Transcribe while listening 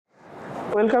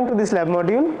Welcome to this lab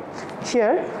module.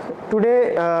 Here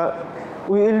today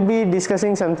we will be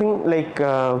discussing something like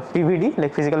PVD,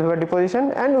 like physical vapor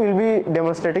deposition, and we will be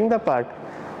demonstrating the part.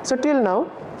 So till now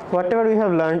whatever we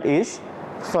have learned is,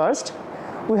 first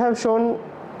we have shown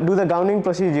do the gowning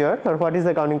procedure, or what is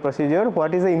the gowning procedure,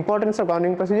 what is the importance of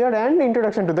gowning procedure, and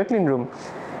introduction to the clean room.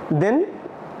 Then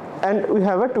and we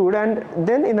have a tour, and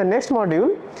then in the next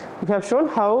module we have shown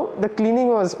how the cleaning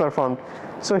was performed.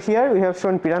 So here we have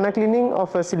shown piranha cleaning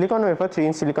of a silicon wafer,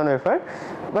 3-inch silicon wafer,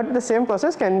 but the same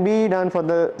process can be done for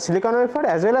the silicon wafer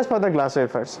as well as for the glass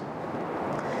wafers.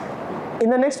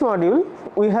 In the next module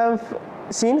we have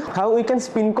seen how we can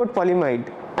spin coat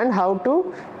polyimide and how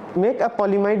to make a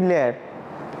polyimide layer.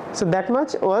 So that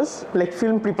much was like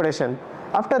film preparation.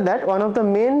 After that, one of the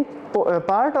main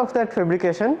part of that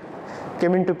fabrication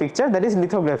came into picture, that is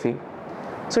lithography.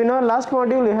 So in our last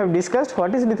module we have discussed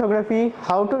what is lithography,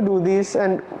 how to do this,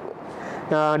 and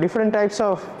different types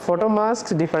of photo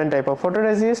masks, different type of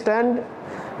photoresist, and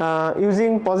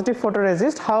using positive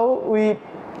photoresist, how we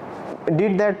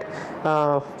did that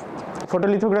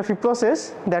photolithography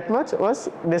process. That much was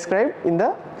described in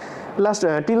the last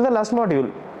till the last module.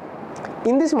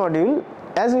 In this module,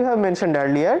 as we have mentioned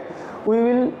earlier, we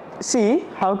will see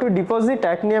how to deposit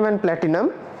titanium and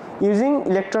platinum using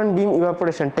electron beam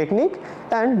evaporation technique,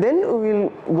 and then we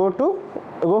will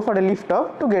go for a lift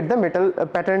off to get the metal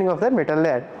patterning of the metal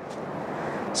layer.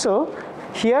 So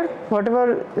here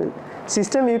whatever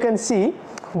system you can see,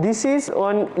 this is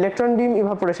one electron beam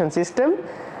evaporation system.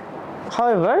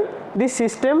 However, this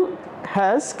system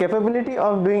has capability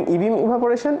of doing E-beam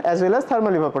evaporation as well as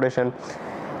thermal evaporation.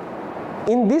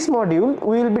 In this module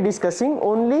we will be discussing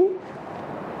only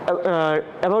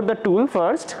about the tool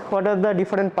first, what are the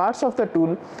different parts of the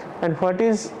tool and what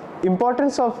is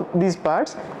importance of these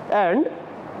parts, and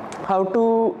how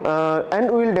to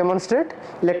and we will demonstrate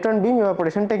electron beam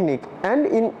evaporation technique, and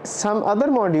in some other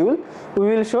module we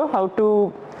will show how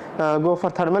to go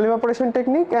for thermal evaporation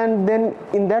technique, and then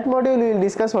in that module we will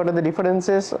discuss what are the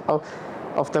differences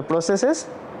of the processes,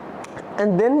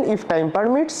 and then if time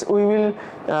permits we will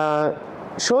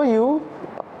show you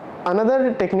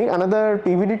another technique, another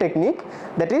PVD technique,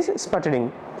 that is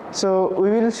sputtering. So we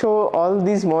will show all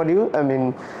these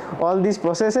all these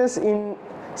processes in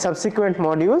subsequent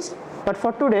modules, but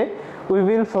for today we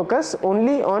will focus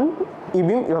only on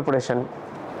E-beam evaporation.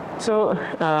 So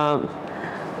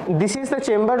this is the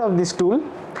chamber of this tool.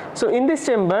 So in this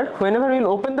chamber, whenever we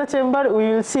will open the chamber, we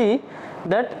will see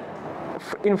that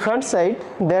in front side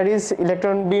there is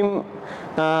electron beam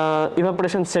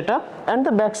evaporation setup, and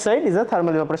the back side is a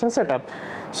thermal evaporation setup.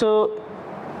 So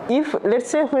if let's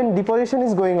say when deposition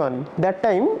is going on, that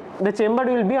time the chamber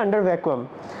will be under vacuum,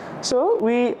 so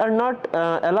we are not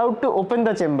allowed to open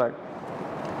the chamber.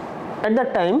 At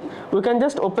that time we can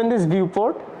just open this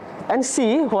viewport and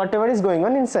see whatever is going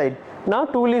on inside. Now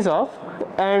tool is off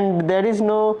and there is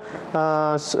no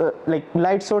like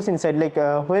light source inside, like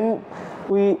when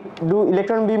we do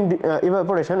electron beam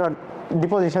evaporation or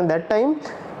deposition, that time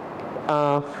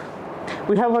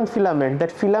we have one filament,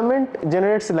 that filament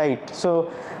generates light,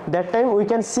 so that time we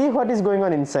can see what is going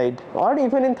on inside. Or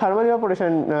even in thermal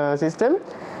evaporation system,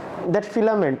 that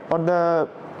filament or the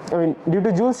due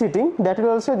to Joule heating, that will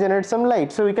also generate some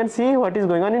light, so we can see what is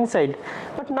going on inside.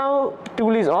 But now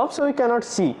tool is off, so we cannot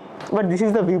see, but this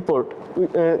is the viewport,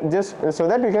 just so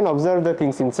that we can observe the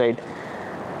things inside.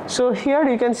 So here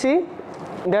you can see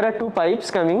there are two pipes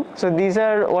coming. So these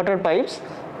are water pipes,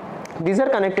 these are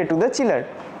connected to the chiller.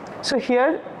 So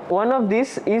here one of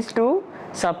these is to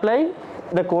supply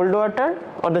the cold water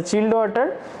or the chilled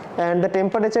water, and the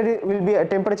temperature will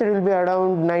be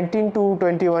around 19 to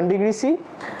 21 degrees C.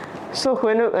 So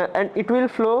when and it will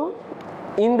flow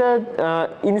in the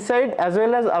inside as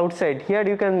well as outside. Here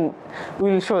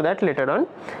we will show that later on.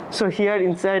 So here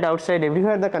inside, outside,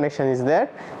 everywhere the connection is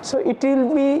there, so it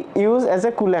will be used as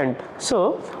a coolant.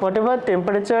 So whatever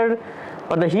temperature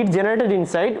or the heat generated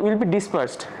inside will be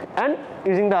dispersed, and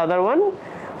using the other one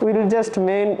we will just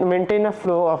maintain a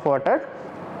flow of water,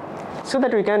 so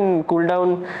that we can cool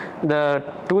down the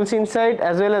tools inside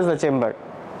as well as the chamber.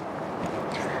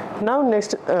 Now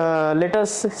next let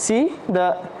us see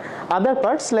the other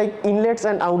parts like inlets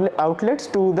and outlets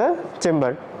to the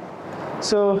chamber.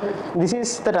 So this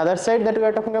is the other side that we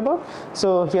are talking about.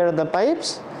 So here are the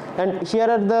pipes, and here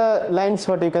are the lines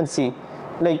what you can see,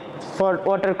 like for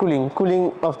water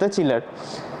cooling of the chiller.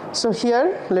 So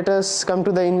here let us come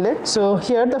to the inlet. So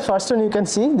here the first one you can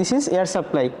see, this is air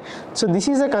supply. So this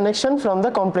is a connection from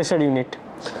the compressor unit.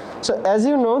 So as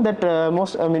you know that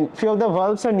few of the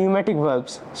valves are pneumatic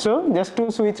valves. So just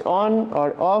to switch on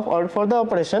or off or for the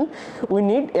operation we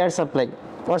need air supply.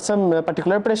 or some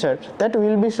particular pressure, that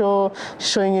will be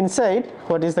showing inside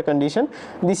what is the condition.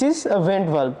 This is a vent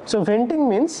valve. So venting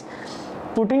means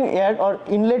putting air or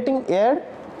inletting air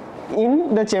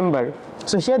in the chamber.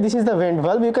 So here this is the vent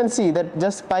valve. You can see that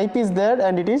just pipe is there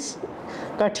and it is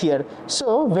cut here.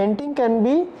 So venting can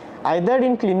be either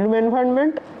in clean room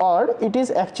environment, or it is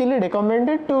actually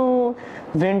recommended to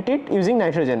vent it using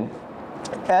nitrogen.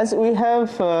 As we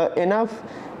have enough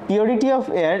purity of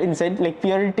air inside, like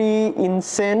purity in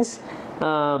sense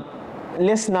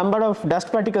less number of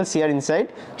dust particles here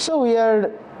inside, so we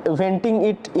are venting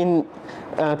it in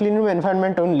clean room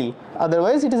environment only.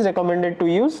 Otherwise it is recommended to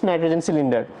use nitrogen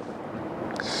cylinder.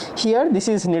 Here this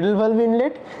is needle valve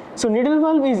inlet. So needle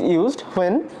valve is used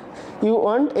when you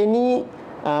want any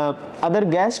other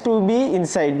gas to be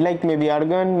inside, like maybe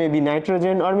argon, maybe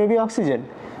nitrogen, or maybe oxygen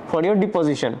for your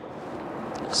deposition.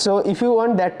 So if you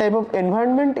want that type of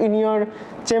environment in your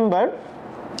chamber,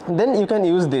 then you can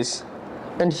use this.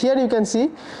 And here you can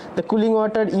see the cooling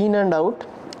water in and out,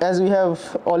 as we have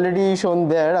already shown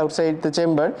there outside the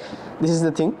chamber. This is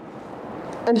the thing.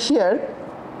 And here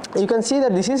you can see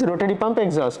that this is rotary pump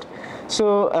exhaust.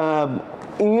 So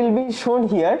it will be shown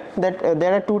here that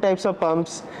there are two types of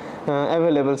pumps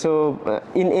available. So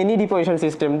in any deposition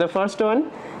system, the first one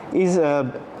is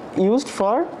used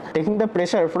for taking the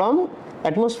pressure from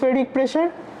atmospheric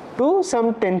pressure to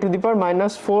some 10 to the power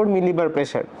minus 4 millibar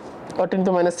pressure, or 10 to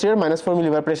the minus 3 or minus 4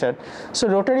 millibar pressure. So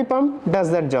rotary pump does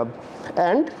that job.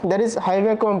 And there is high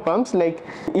vacuum pumps, like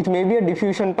it may be a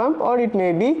diffusion pump or it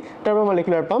may be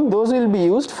turbomolecular pump. Those will be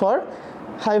used for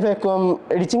high vacuum,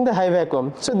 reaching the high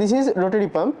vacuum. So this is rotary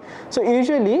pump. So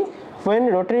usually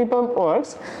when rotary pump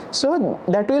works, so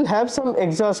that will have some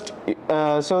exhaust.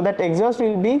 So that exhaust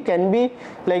can be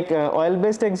like oil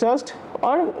based exhaust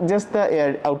or just the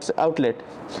air outlet.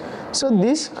 So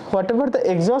this, whatever the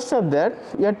exhausts are there,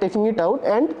 we are taking it out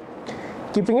and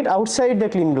keeping it outside the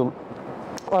clean room,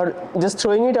 or just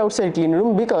throwing it outside clean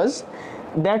room, because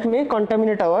that may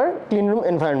contaminate our clean room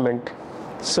environment.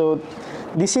 So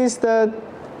this is the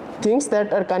things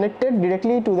that are connected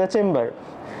directly to the chamber.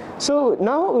 So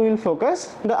now we will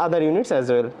focus the other units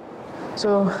as well.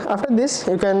 So after this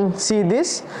you can see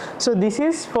this. So this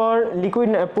is for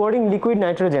pouring liquid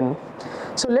nitrogen.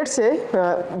 So let's say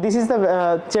this is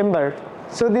the chamber.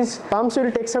 So these pumps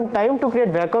will take some time to create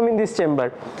vacuum in this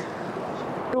chamber.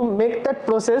 To make that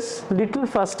process little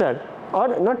faster, or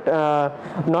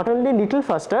not only little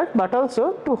faster, but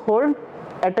also to hold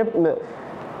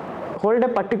a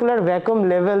particular vacuum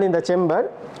level in the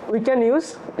chamber, we can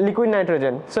use liquid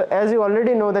nitrogen. So as you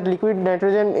already know that liquid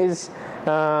nitrogen is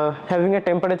having a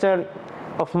temperature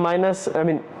of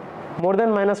more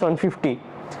than minus 150.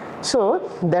 So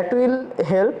that will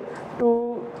help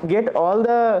to get all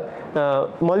the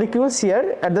molecules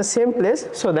here at the same place,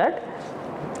 so that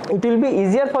it will be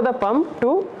easier for the pump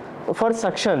for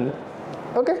suction.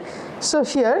 Okay, so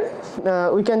here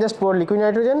we can just pour liquid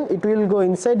nitrogen. It will go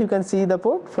inside. You can see the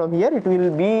port from here. It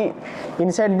will be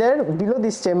inside there below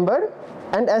this chamber,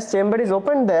 and as chamber is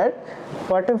opened there,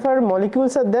 whatever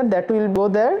molecules are there, that will go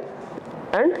there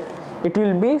and it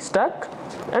will be stuck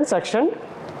and suctioned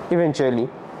eventually.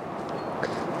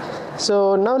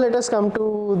 So now let us come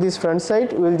to this front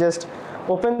side. We will just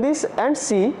open this and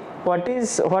see what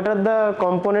are the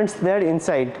components there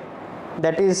inside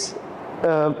that is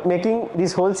making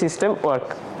this whole system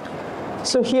work.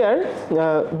 So here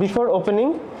before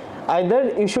opening,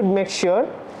 either you should make sure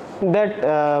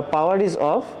that power is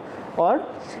off, or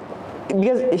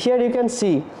because here you can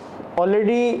see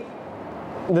already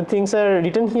the things are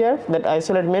written here that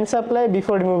isolate main supply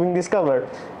before removing this cover.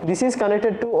 This is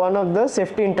connected to one of the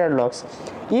safety interlocks.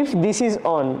 If this is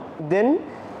on, then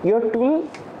your tool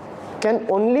can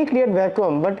only create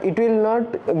vacuum, but it will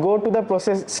not go to the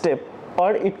process step,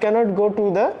 or it cannot go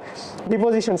to the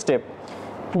deposition step.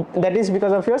 That is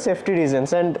because of your safety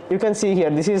reasons. And you can see here,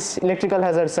 this is electrical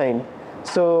hazard sign.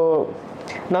 So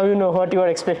now you know what you are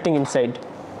expecting inside.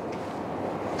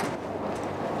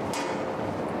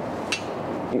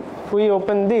 If we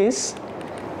open this,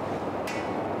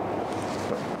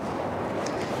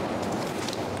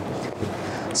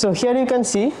 so here you can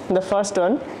see the first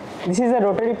one. This is a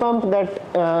rotary pump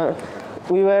that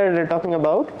we were talking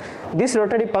about. This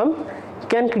rotary pump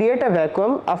can create a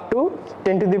vacuum up to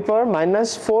 10 to the power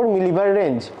minus 4 millibar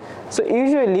range. So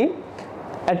usually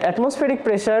at atmospheric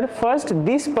pressure, first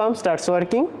this pump starts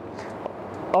working,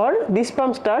 or this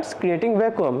pump starts creating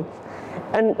vacuum,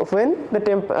 and when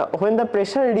the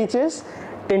pressure reaches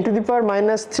 10 to the power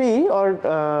minus 3 or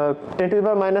 10 to the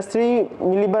power minus 3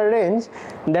 millibar range,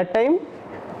 that time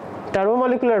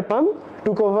turbomolecular pump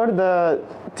took over the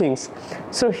things.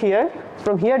 So here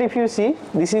from here if you see,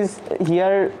 this is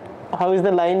here how is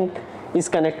the line is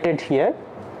connected here,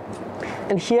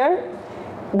 and here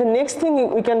the next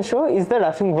thing we can show is the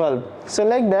roughing valve. So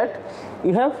like that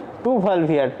you have two valve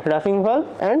here, roughing valve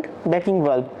and backing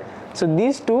valve. So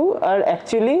these two are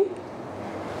actually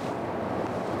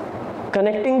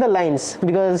connecting the lines,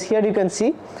 because here you can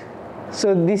see,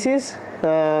 so this is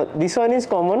this one is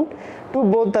common to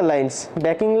both the lines,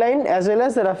 backing line as well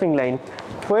as the roughing line.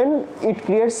 When it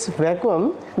creates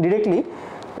vacuum directly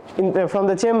from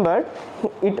the chamber,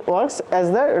 it works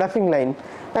as the roughing line,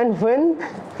 and when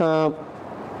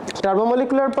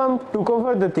turbomolecular pump took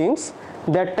over the things,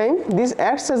 that time this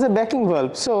acts as a backing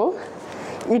valve. So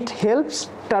it helps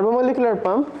turbomolecular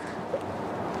pump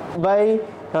by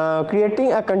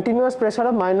creating a continuous pressure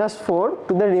of -4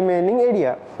 to the remaining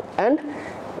area, and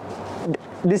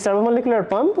this turbomolecular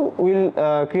pump will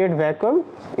create vacuum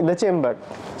in the chamber.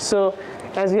 So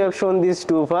as we have shown these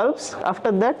two valves,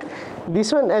 after that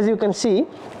this one, as you can see,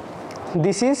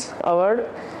 this is our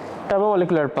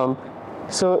turbomolecular pump.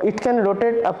 So it can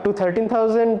rotate up to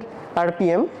 13,000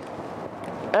 rpm,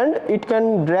 and it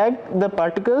can drag the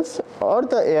particles or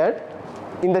the air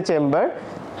in the chamber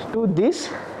to this,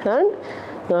 and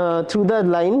through the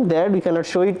line there, we cannot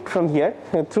show it from here,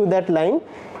 through that line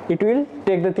it will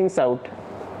take the things out.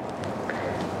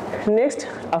 Next,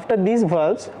 after these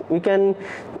valves, we can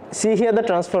see here the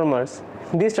transformers.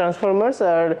 These transformers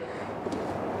are,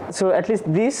 so at least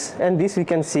this and this we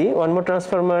can see, one more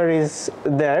transformer is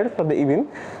there for the E-beam.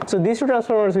 So these two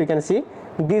transformers we can see,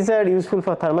 these are useful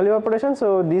for thermal evaporation,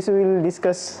 so this we will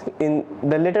discuss in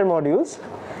the later modules.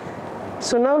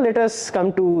 So now let us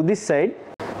come to this side.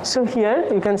 So here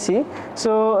you can see,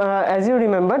 so as you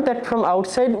remember that from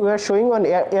outside we are showing one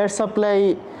air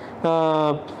supply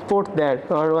port there,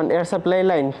 or one air supply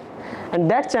line, and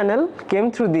that channel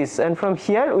came through this, and from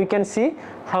here we can see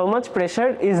how much pressure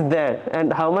is there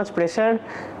and how much pressure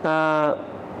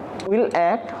will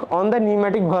act on the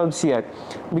pneumatic valves here,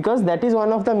 because that is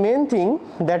one of the main thing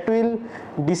that will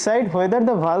decide whether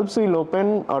the valves will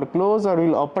open or close or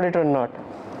will operate or not.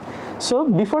 So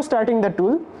before starting the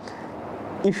tool,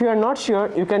 if you are not sure,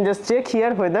 you can just check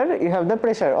here whether you have the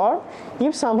pressure, or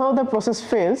if somehow the process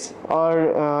fails,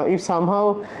 or if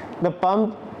somehow the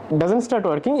pump doesn't start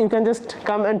working, you can just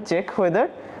come and check whether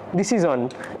this is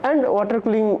on. And water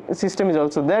cooling system is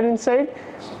also there inside,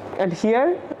 and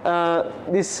here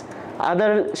this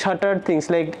other shuttered things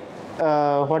like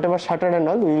whatever shuttered and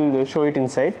all, we will show it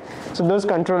inside. So those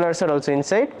controllers are also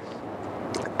inside,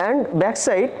 and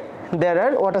backside there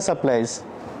are water supplies.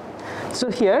 So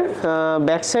here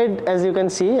backside, as you can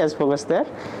see, as focused there,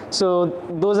 so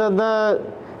those are the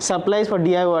supplies for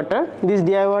DI water. This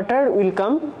DI water will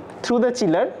come through the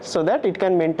chiller so that it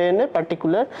can maintain a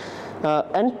particular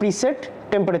and preset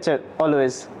temperature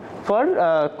always for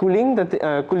cooling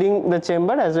the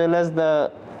chamber as well as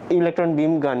the electron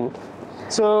beam gun.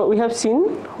 So we have seen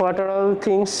what are all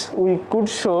things we could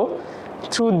show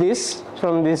through this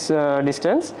from this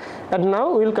distance, and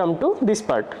now we will come to this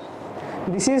part.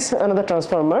 This is another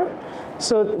transformer.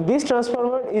 So this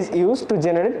transformer is used to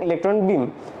generate electron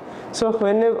beam. So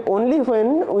only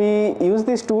when we use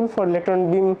this tool for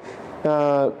electron beam,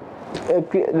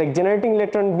 like generating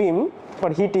electron beam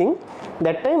for heating,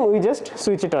 that time we just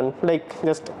switch it on, like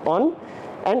just on,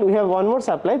 and we have one more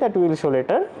supply that we will show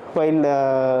later, while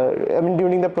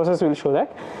during the process we will show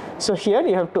that. So here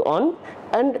you have to on,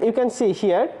 and you can see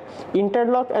here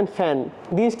interlock and fan,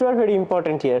 these two are very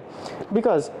important here,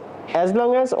 because as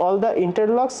long as all the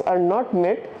interlocks are not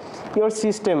met, your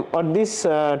system or this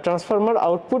transformer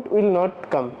output will not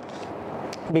come,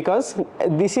 because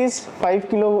this is 5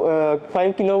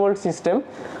 kilovolt system,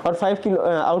 or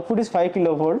output is 5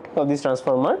 kilovolt of this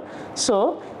transformer.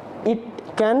 So it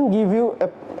can give you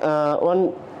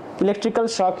one electrical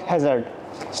shock hazard.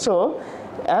 So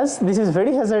as this is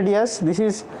very hazardous, this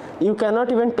is, you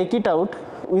cannot even take it out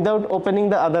without opening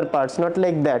the other parts, not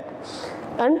like that.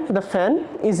 And the fan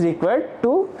is required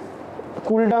to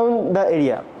cool down the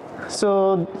area.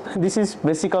 So this is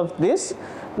basic of this.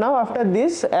 Now after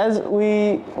this, as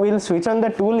we will switch on the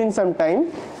tool in some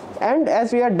time, and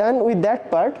as we are done with that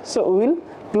part, so we will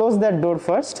close that door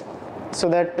first so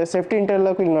that the safety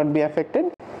interlock will not be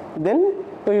affected, then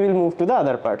we will move to the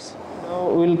other parts. Now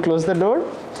we will close the door,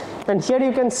 and here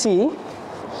you can see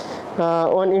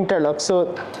one interlock.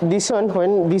 So this one,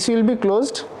 when this will be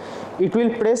closed, it will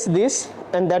press this,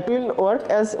 and that will work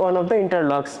as one of the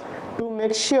interlocks to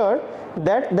make sure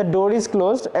that the door is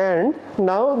closed and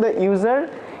now the user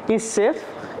is safe,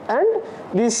 and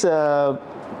this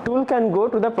tool can go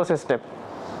to the process step.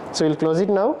 So we'll close it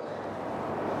now,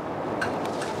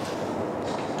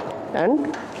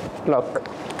 and lock.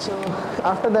 So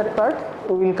after that part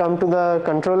we will come to the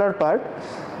controller part.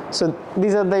 So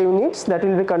these are the units that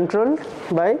will be controlled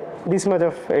by this much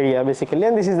of area basically,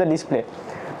 and this is the display.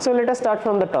 So let us start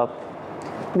from the top.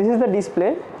 This is the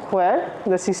display where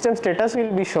the system status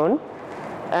will be shown,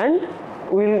 and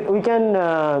we can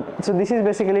so this is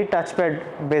basically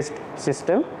touchpad based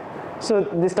system. So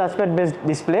this touchpad based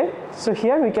display, so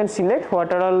here we can select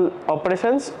what are all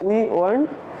operations we want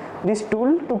this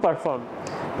tool to perform.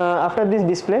 After this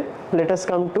display, let us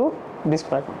come to this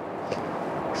part.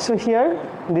 So here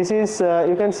this is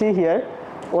you can see here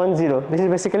 1 0, this is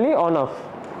basically on off.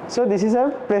 So this is a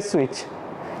press switch,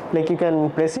 like you can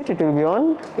press it, it will be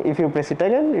on, if you press it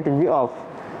again it will be off.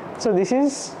 So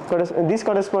this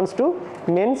corresponds to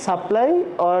main supply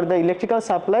or the electrical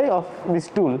supply of this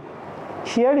tool.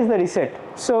 Here is the reset.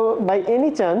 So by any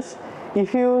chance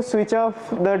if you switch off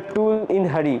the tool in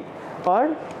hurry,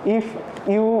 or if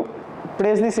you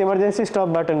press this emergency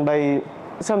stop button by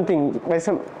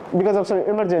because of some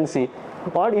emergency,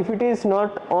 or if it is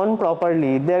not on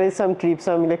properly, there is some trip,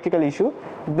 some electrical issue,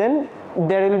 then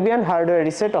there will be an hardware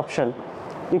reset option.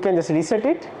 You can just reset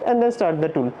it and then start the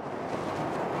tool.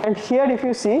 And here if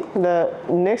you see the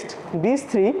next, these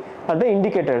three are the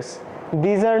indicators.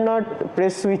 These are not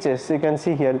press switches, you can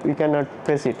see here, you cannot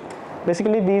press it.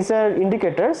 Basically these are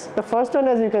indicators. The first one,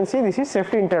 as you can see, this is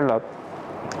safety interlock.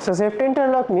 So safety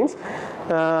interlock means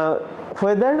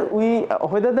whether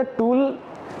the tool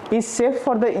is safe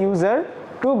for the user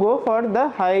to go for the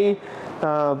high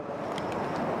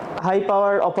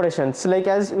power operations. Like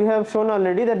as we have shown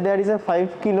already that there is a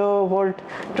 5 kilovolt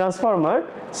transformer,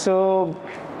 so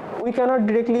we cannot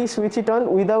directly switch it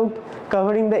on without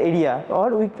covering the area,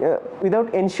 or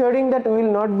without ensuring that we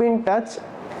will not be in touch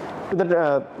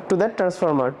to that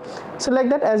transformer. So like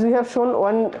that, as we have shown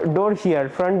one door here,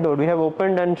 front door, we have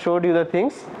opened and showed you the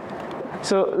things.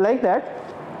 So like that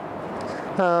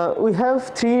we have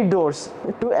 3 doors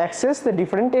to access the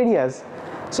different areas.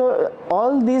 So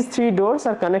all these 3 doors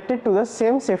are connected to the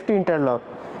same safety interlock,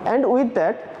 and with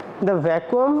that the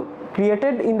vacuum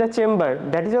created in the chamber,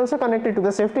 that is also connected to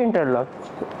the safety interlock.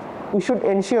 We should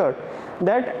ensure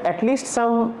that at least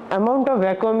some amount of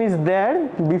vacuum is there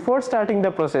before starting the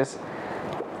process.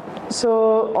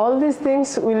 So all these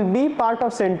things will be part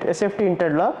of safety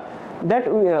interlock, that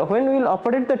when we will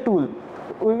operate the tool,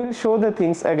 we will show the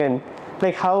things again,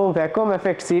 like how vacuum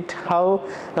affects it, how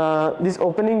these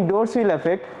opening doors will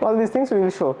affect, all these things we will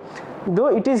show. Though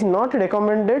it is not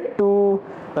recommended to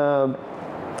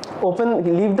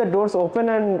leave the doors open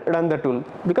and run the tool,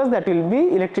 because that will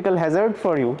be electrical hazard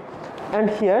for you. And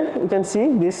here you can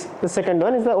see this, the second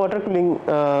one is the water cooling.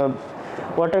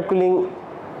 Water cooling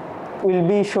will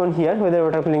be shown here, whether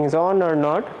water cooling is on or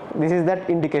not. This is that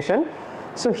indication.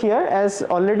 So here, as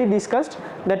already discussed,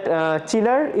 that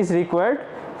chiller is required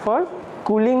for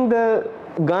cooling the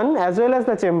gun as well as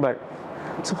the chamber.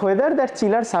 So whether that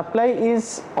chiller supply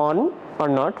is on or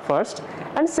not first,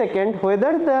 and second,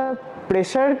 whether the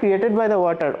pressure created by the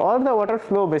water or the water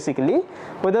flow, basically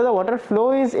whether the water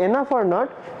flow is enough or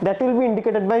not, that will be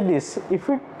indicated by this. If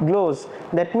it glows,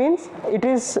 that means it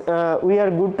is we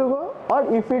are good to go,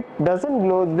 or if it doesn't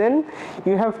glow, then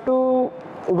you have to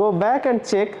go back and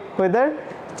check whether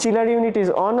chiller unit is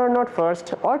on or not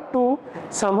first, or two,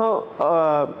 somehow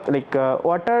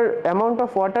amount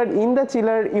of water in the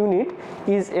chiller unit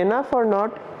is enough or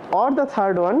not, or the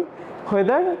third one,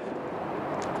 whether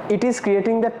it is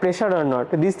creating that pressure or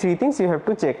not. These 3 things you have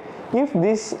to check if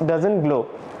this doesn't glow.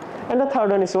 And the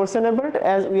third one is source enabled,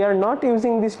 as we are not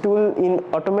using this tool in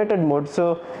automated mode.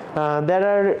 So there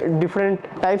are different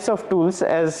types of tools,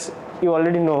 as you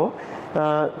already know.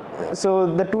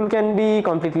 So the tool can be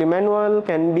completely manual,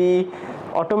 can be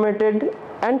automated,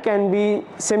 and can be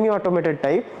semi-automated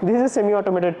type. This is a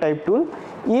semi-automated type tool.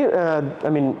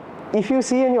 If you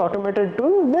see any automated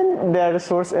tool, then their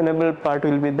source enabled part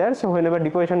will be there. So whenever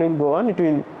deposition will go on, it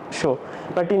will show.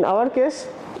 But in our case,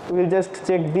 we will just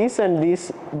check this and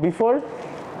this before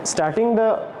starting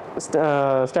the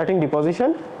starting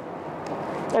deposition.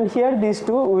 And here these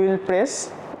two we will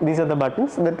press. These are the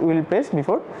buttons that we will press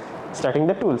before starting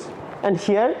the tools. And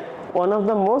here one of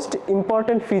the most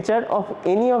important feature of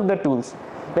any of the tools,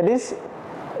 that is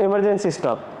emergency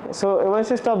stop. So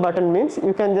emergency stop button means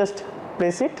you can just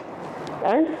press it,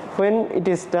 and when it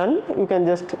is done you can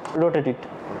just rotate it.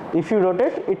 If you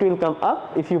rotate, it will come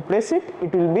up. If you press it,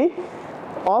 it will be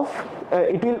off.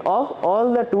 It will off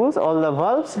all the tools, all the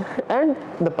valves and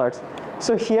the parts.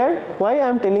 So here, why I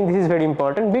am telling this is very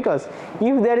important, because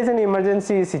if there is an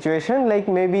emergency situation, like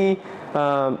maybe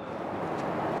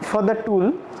for the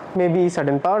tool maybe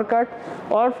sudden power cut,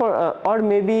 or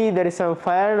maybe there is some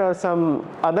fire or some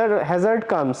other hazard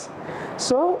comes.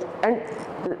 So and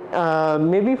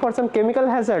maybe for some chemical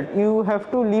hazard you have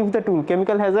to leave the tool,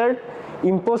 chemical hazard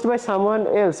imposed by someone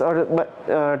else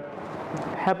or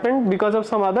happened because of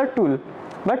some other tool,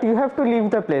 but you have to leave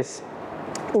the place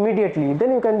immediately,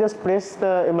 then you can just press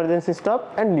the emergency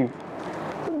stop and leave.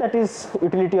 So that is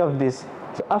utility of this.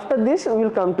 So after this we will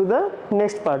come to the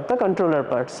next part, the controller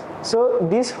parts. So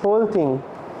this whole thing,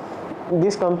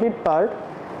 this complete part,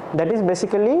 that is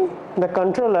basically the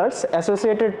controllers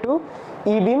associated to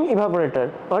E-beam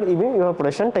evaporator or E-beam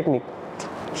evaporation technique.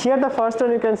 Here the first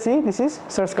one you can see, this is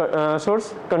source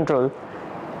control.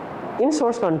 In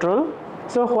source control,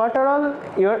 so what are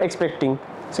all you are expecting?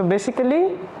 So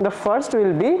basically the first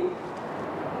will be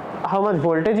how much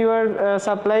voltage you are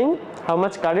supplying, how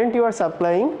much current you are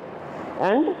supplying,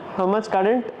 and how much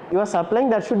current you are supplying,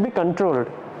 that should be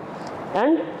controlled.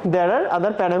 And there are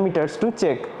other parameters to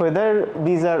check whether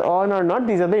these are on or not,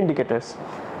 these are the indicators.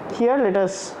 Here let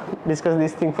us discuss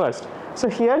this thing first. So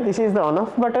here this is the on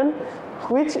off button,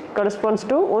 which corresponds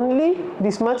to only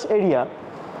this much area.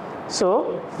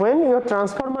 So when your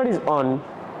transformer is on,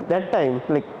 that time,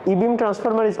 like E-beam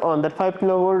transformer is on, that 5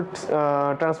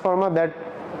 kilovolt transformer that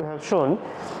we have shown,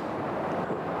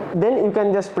 then you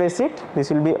can just press it.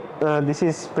 This will be this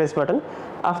is press button.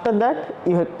 After that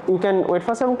you can wait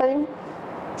for some time,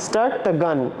 start the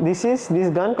gun. This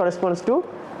gun corresponds to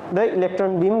the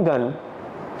electron beam gun.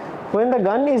 When the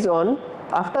gun is on,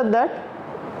 after that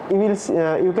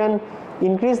you can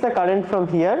increase the current from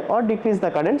here or decrease the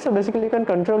current. So basically you can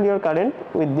control your current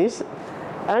with this,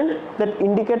 and that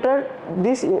indicator,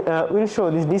 this will show,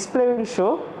 this display will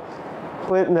show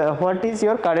what is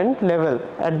your current level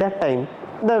at that time.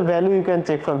 The value you can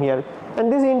check from here.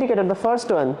 And this indicator, the first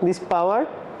one, this power,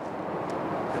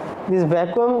 this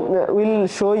vacuum will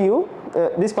show you,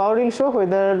 this power will show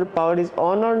whether power is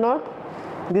on or not.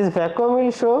 This vacuum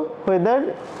will show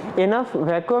whether enough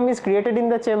vacuum is created in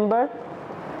the chamber.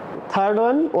 Third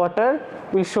one, water,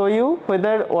 will show you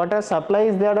whether water supply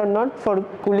is there or not for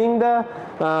cooling the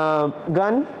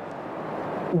gun.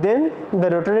 Then the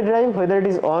rotary drive, whether it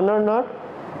is on or not.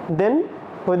 Then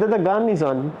whether the gun is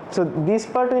on. So this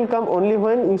part will come only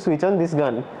when you switch on this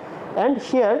gun. And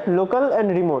here local and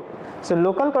remote. So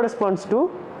local corresponds to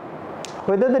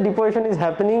whether the deposition is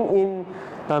happening in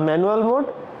manual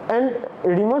mode, and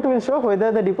remote will show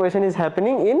whether the deposition is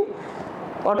happening in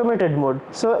automated mode.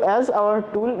 So as our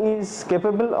tool is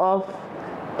capable of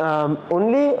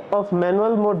only of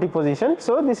manual mode deposition,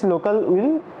 so this local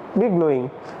will be glowing.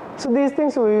 So these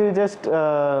things we will just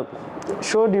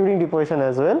show during deposition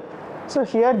as well. So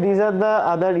here these are the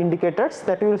other indicators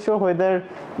that will show whether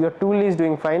your tool is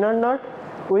doing fine or not.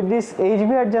 With this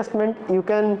HV adjustment you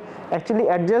can actually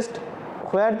adjust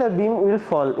where the beam will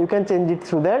fall. You can change it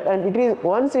through that, and it is,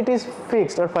 once it is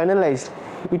fixed or finalized,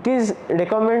 it is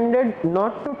recommended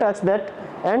not to touch that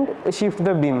and shift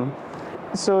the beam.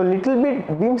 So little bit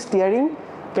beam steering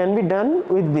can be done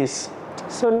with this.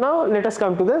 So now let us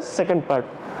come to the second part.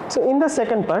 So in the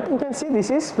second part you can see this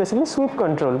is basically sweep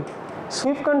control.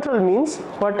 Sweep control means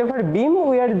whatever beam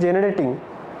we are generating,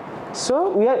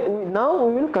 so now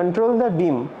we will control the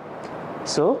beam.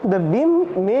 So the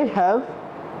beam may have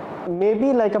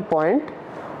maybe like a point,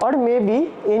 or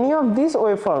maybe any of these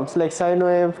waveforms like sine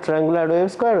wave, triangular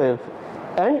wave, square wave,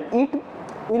 and it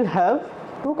will have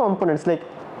two components like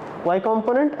y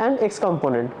component and x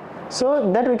component.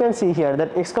 So that we can see here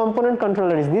that x component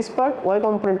controller is this part, y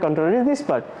component controller is this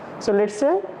part. So let's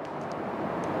say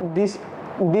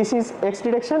this is x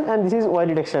direction and this is y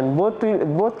direction.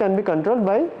 Both can be controlled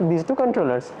by these two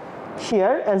controllers.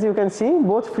 Here as you can see,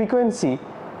 both frequency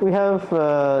we have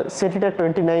set it at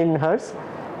 29 Hz,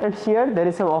 and here there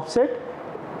is some offset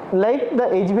like the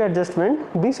HV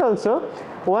adjustment. This also,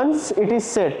 once it is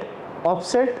set,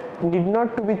 offset need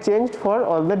not to be changed for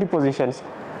all the depositions.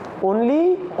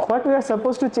 Only what we are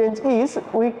supposed to change is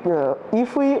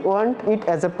if we want it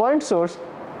as a point source,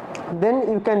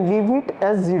 then you can leave it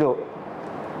as 0,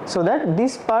 so that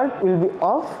this part will be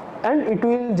off and it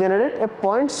will generate a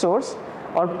point source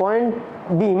or point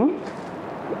beam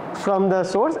from the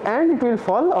source, and it will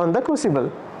fall on the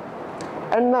crucible.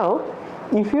 And now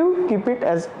if you keep it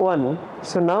as 1,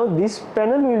 so now this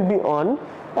panel will be on,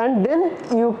 and then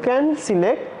you can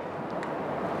select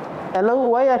along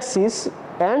y axis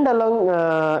and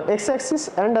along x axis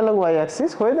and along y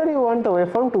axis whether you want the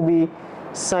waveform to be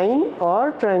sine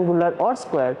or triangular or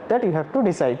square, that you have to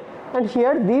decide. And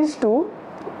here these two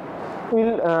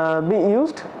will be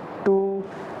used to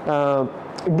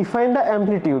define the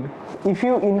amplitude. If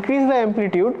you increase the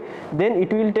amplitude, then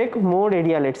it will take more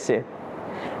area, let's say,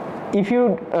 if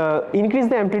you increase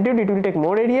the amplitude, it will take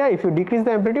more area. If you decrease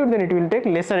the amplitude, then it will take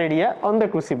lesser area on the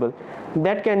crucible.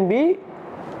 That can be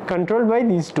controlled by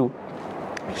these two.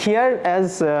 Here,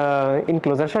 as in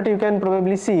closer shot, you can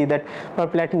probably see that for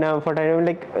platinum, for titanium,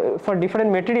 like for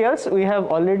different materials, we have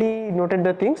already noted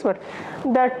the things, but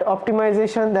that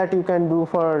optimization that you can do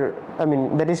for, I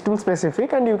mean, that is tool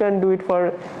specific, and you can do it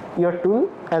for your tool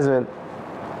as well.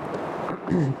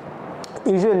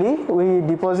 Usually we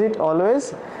deposit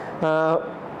always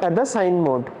at the sine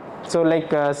mode, so like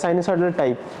sinusoidal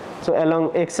type. So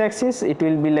along x-axis it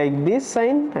will be like this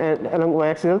sine, and along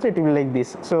y-axis also it will be like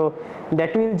this. So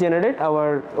that will generate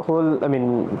our whole,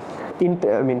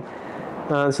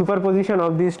 superposition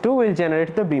of these two will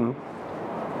generate the beam.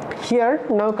 Here,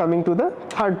 now coming to the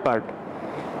third part.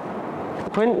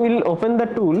 When we will open the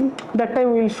tool, that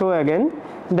time we will show again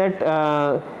that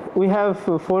we have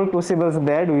 4 crucibles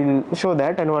there. We will show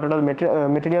that, and what all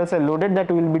materials are loaded, that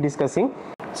we will be discussing.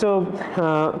 So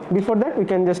before that, we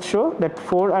can just show that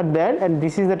 4 are there, and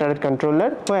this is the turret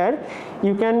controller, where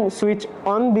you can switch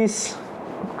on this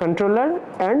controller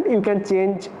and you can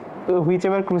change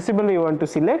whichever crucible you want to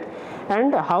select,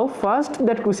 and how fast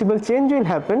that crucible change will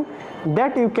happen,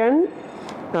 that you can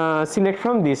select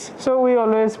from this. So we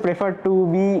always prefer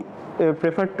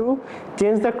to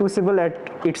change the crucible at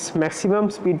its maximum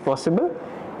speed possible.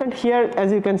 And here,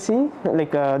 as you can see,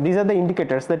 like these are the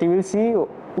indicators that you will see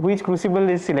which crucible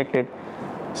is selected.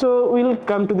 So we will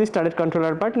come to this turret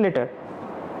controller part later.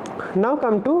 Now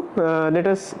come to let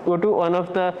us go to one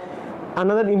of the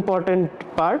another important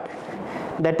part,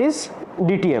 that is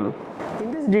DTM.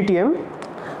 In this DTM,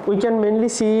 we can mainly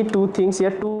see two things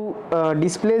here, two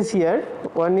displays here.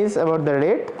 One is about the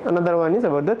rate, another one is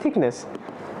about the thickness.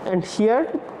 And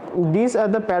here, these are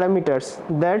the parameters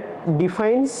that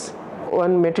defines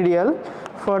one material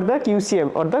for the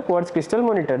QCM or the quartz crystal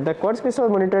monitor. The quartz crystal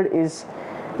monitor is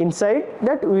inside,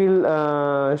 that we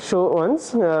will show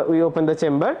once we open the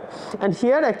chamber. And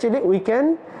here actually we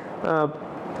can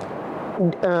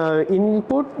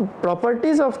input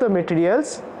properties of the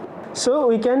materials. So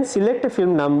we can select a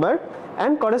film number,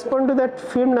 and correspond to that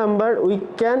film number we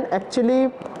can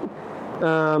actually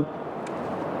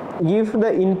give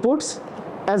the inputs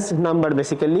as number,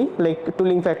 basically like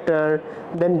tooling factor,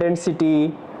 then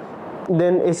density,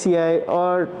 then ACI,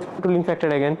 or tooling factor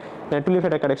again, tooling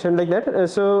factor correction, like that.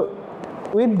 So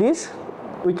with this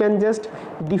we can just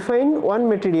define one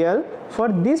material for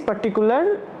this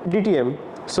particular DTM.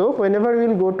 So whenever we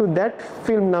will go to that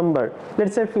film number,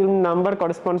 let's say film number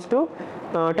corresponds to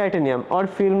titanium, or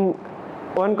film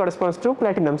 1 corresponds to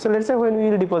platinum. So let's say when we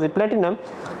will deposit platinum,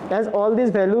 as all these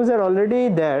values are already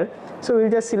there, so we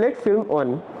will just select film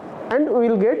 1, and we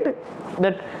will get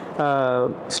that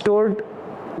stored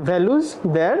values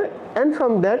there, and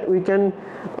from that we can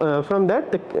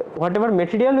whatever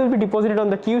material will be deposited on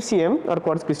the QCM or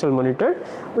quartz crystal monitor,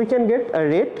 we can get a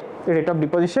rate of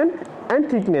deposition, and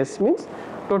thickness means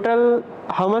total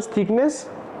how much thickness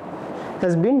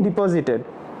has been deposited.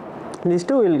 These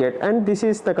two will get, and this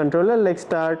is the controller, like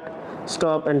start,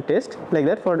 stop and test, like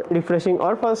that, for refreshing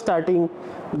or for starting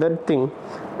the thing.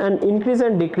 And increase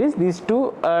and decrease, these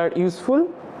two are useful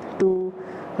to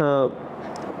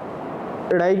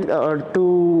write or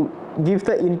to give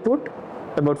the input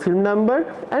about film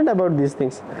number and about these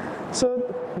things.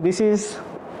 So this is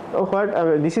what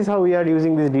this is how we are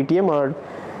using this DTM or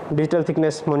digital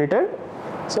thickness monitor.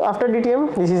 So after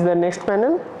DTM, this is the next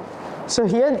panel. So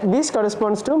here this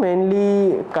corresponds to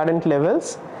mainly current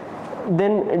levels,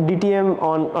 then DTM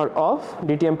on or off,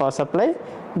 DTM power supply,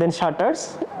 then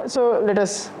shutters. So let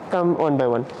us come one by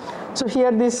one. So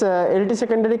here this LT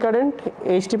secondary current,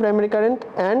 HT primary current,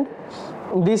 and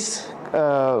this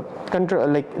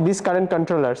these current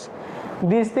controllers.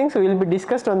 These things will be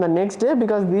discussed on the next day,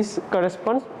 because this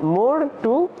corresponds more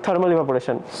to thermal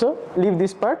evaporation. So leave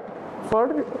this part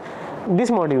for this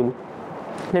module.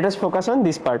 Let us focus on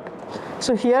this part.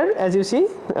 So here, as you see,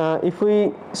 if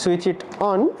we switch it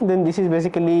on, then this is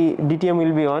basically DTM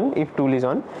will be on if tool is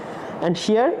on, and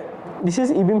here this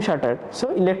is E-beam shutter. So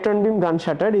electron beam gun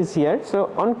shutter is here.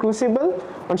 So on crucible,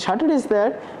 on shutter is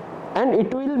there, and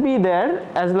it will be there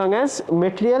as long as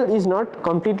material is not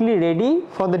completely ready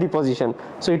for the deposition.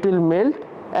 So it will melt,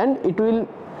 and it will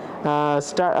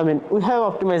start, I mean, we have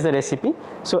optimized the recipe.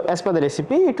 So as per the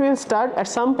recipe, it will start at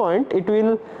some point, it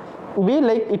will be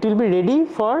like, it will be ready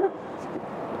for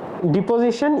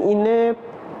deposition in a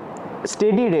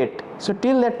steady rate. So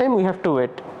till that time we have to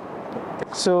wait.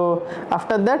 So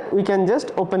after that we can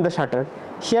just open the shutter.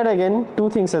 Here again two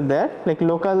things are there, like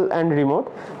local and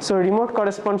remote. So remote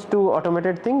corresponds to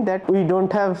automated thing, that we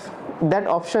don't have that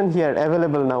option here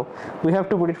available now. We have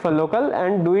to put it for local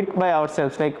and do it by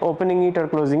ourselves, like opening it or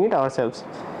closing it ourselves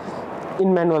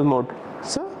in manual mode.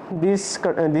 So this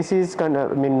is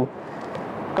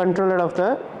controller of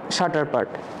the shutter part.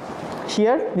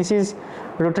 Here this is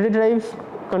rotary drive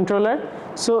controller.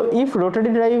 So if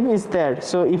rotary drive is there,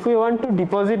 so if we want to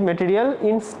deposit material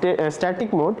in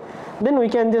static mode, then we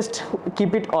can just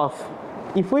keep it off.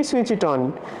 If we switch it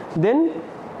on, then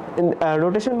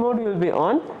rotation mode will be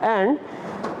on, and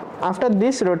after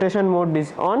this rotation mode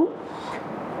is on,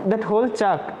 that whole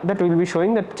chuck that will be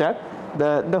showing, that chuck,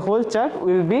 the whole chuck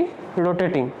will be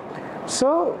rotating.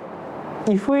 So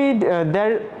if we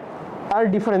there are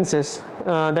differences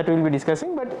that we will be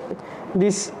discussing, but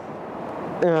this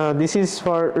is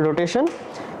for rotation,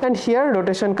 and here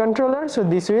rotation controller. So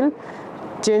this will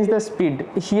change the speed.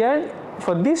 Here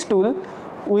for this tool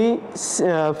we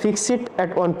fix it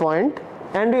at one point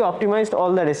and we optimized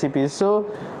all the recipes,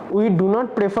 so we do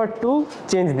not prefer to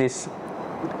change this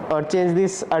or change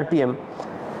this RPM.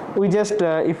 We just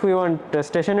if we want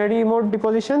stationary mode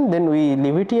deposition, then we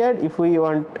leave it here. If we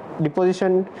want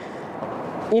deposition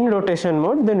in rotation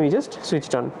mode, then we just switch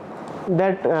it on.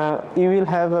 That you will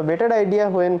have a better idea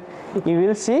when you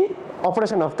will see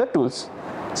operation of the tools.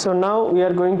 So now we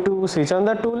are going to switch on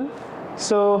the tool.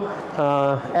 So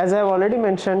as I have already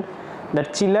mentioned,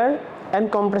 that chiller and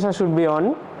compressor should be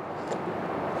on.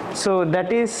 So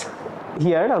that is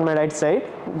here on my right side,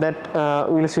 that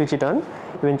we will switch it on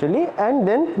eventually, and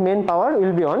then main power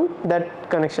will be on. That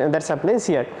connection, that supply is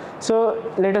here.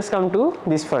 So let us come to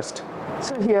this first.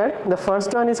 So here the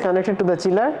first one is connected to the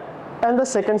chiller and the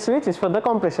second switch is for the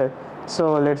compressor.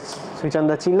 So let's switch on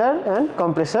the chiller and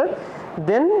compressor.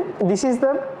 Then this is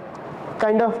the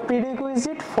kind of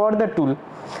prerequisite for the tool,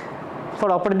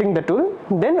 for operating the tool.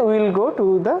 Then we will go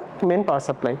to the main power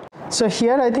supply. So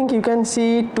here I think you can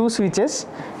see two switches,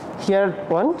 here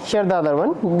one, here the other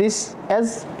one. This,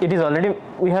 as it is already,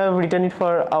 we have written it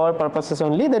for our purposes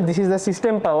only, that this is the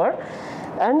system power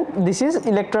and this is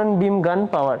electron beam gun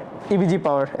power, EBG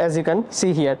power, as you can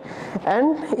see here.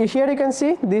 And here you can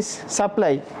see this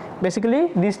supply.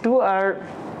 Basically these two are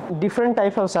different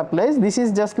type of supplies. This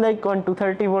is just like on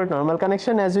 230 volt normal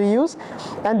connection as we use,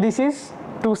 and this is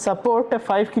to support a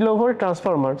 5 kilovolt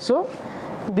transformer. So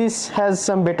this has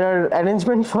some better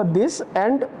arrangement for this,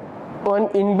 and one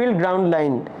inbuilt ground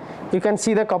line. You can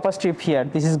see the copper strip here,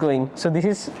 this is going. So this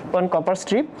is one copper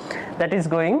strip that is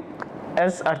going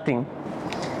as earthing.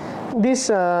 This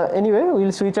anyway we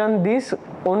will switch on this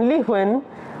only when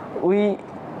we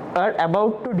are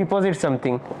about to deposit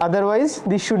something, otherwise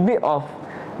this should be off,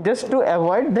 just to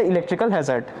avoid the electrical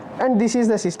hazard. And this is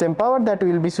the system power that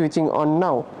we will be switching on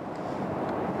now.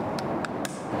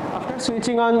 After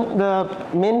switching on the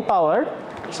main power,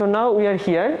 so now we are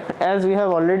here, as we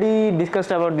have already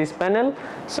discussed about this panel,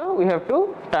 so we have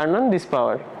to turn on this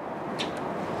power.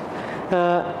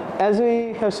 As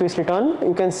we have switched it on,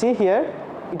 you can see here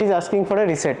it is asking for a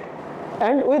reset,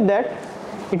 and with that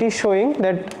it is showing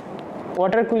that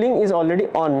water cooling is already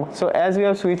on. So as we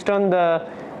have switched on the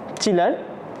chiller,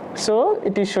 so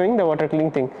it is showing the water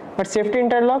cooling thing, but safety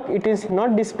interlock it is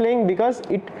not displaying because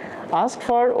it asked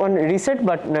for one reset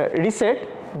button, reset,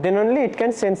 then only it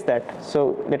can sense that.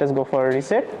 So let us go for a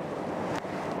reset.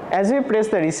 As we press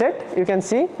the reset, you can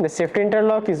see the safety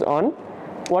interlock is on,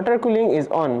 water cooling is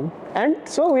on, and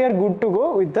so we are good to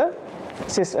go with the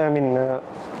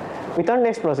with our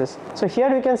next process. So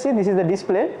here we can see this is the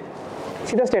display.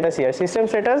 See the status here, system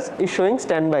status is showing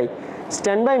standby.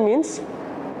 Standby means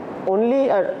only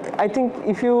I think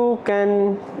if you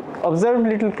can observe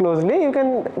little closely, you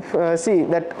can see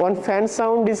that one fan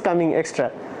sound is coming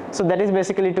extra. So that is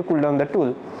basically to cool down the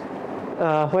tool.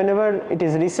 Whenever it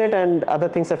is reset and other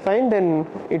things are fine, then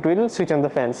it will switch on the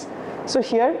fans. So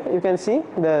here you can see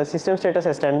the system status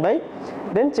as standby.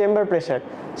 Then chamber pressure.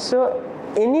 So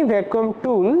any vacuum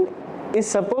tool is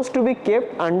supposed to be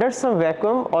kept under some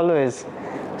vacuum always,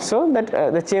 so that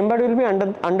the chamber will be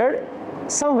under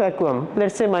some vacuum,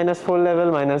 let's say -4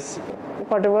 level, minus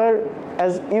whatever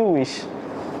as you wish.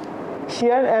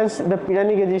 Here as the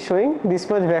Pirani gauge is showing, this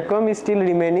much vacuum is still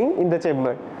remaining in the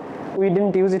chamber. We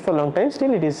didn't use it for a long time,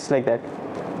 still it is like that.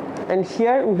 And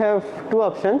here we have two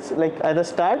options, like either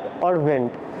start or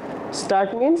vent.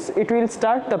 Start means it will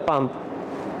start the pump,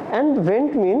 and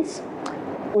vent means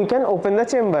we can open the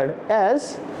chamber,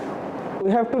 as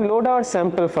we have to load our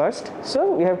sample first.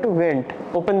 So we have to vent,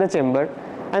 open the chamber,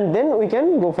 and then we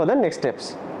can go for the next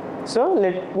steps. So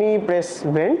let me press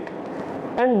vent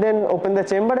and then open the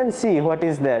chamber and see what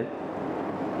is there.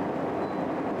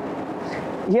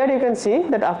 Here you can see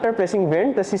that after pressing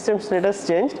vent, the system status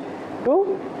changed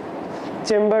to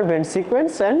chamber vent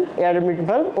sequence and air admit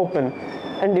valve open,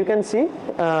 and you can see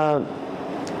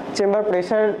chamber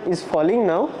pressure is falling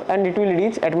now and it will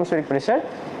reach atmospheric pressure.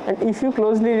 And if you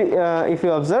closely if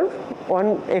you observe,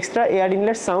 one extra air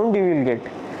inlet sound you will get.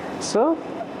 So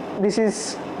this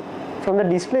is from the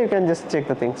display, you can just check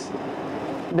the things.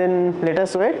 Then let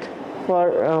us wait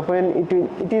for when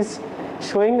it is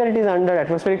showing that it is under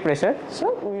atmospheric pressure.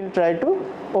 So we will try to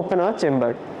open our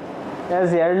chamber.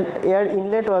 As air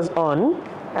inlet was on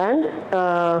and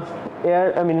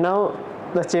now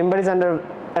the chamber is under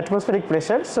atmospheric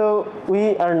pressure, so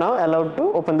we are now allowed to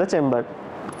open the chamber.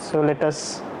 So let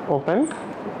us open.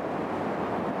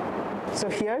 So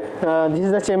here this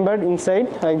is the chamber inside.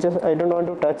 I don't want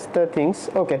to touch the things.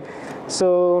 Okay,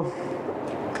 so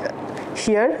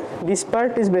here this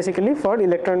part is basically for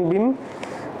electron beam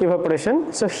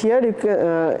evaporation. So here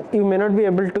you may not be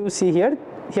able to see here.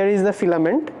 Here is the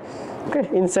filament. Okay,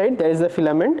 inside there is the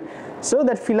filament. So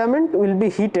that filament will be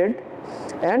heated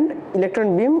and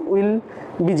electron beam will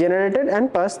be generated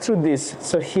and pass through this.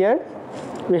 So here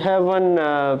we have one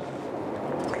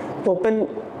open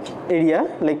area,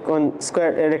 like on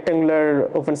square rectangular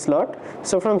open slot.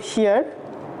 So from here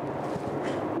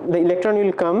the electron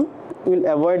will come, will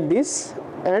avoid this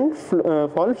and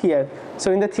fall here.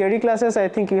 So in the theory classes, I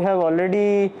think you have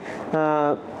already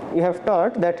you have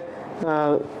taught that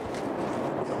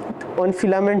one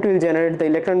filament will generate the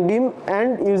electron beam,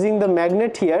 and using the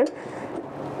magnet here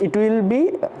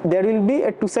there will be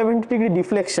a 270-degree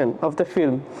deflection of the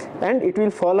film and it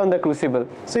will fall on the crucible.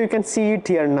 So you can see it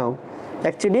here now.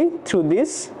 Actually through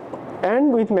this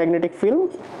and with magnetic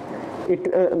film,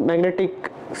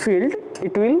 magnetic field,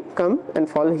 it will come and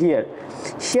fall here.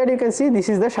 Here you can see this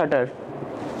is the shutter.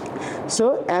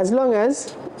 So as long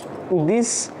as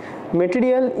this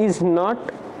material is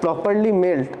not properly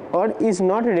melt or is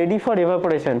not ready for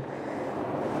evaporation,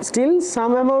 still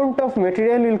some amount of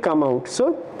material will come out.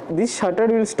 So this shutter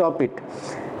will stop it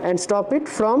and stop it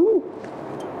from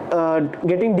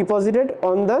getting deposited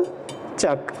on the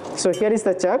chuck. So here is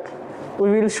the chuck. We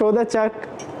will show the chuck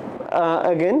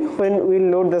again when we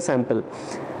load the sample.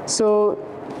 So,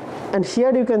 and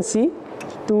here you can see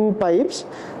two pipes.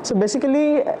 So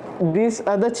basically these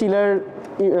are the chiller,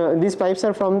 these pipes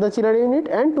are from the chiller unit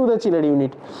and to the chiller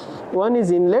unit. One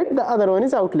is inlet, the other one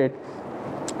is outlet.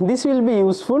 This will be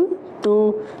useful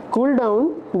to cool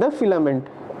down the filament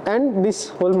and this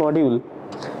whole module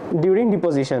during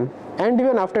deposition, and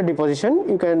even after deposition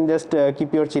you can just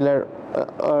keep your chiller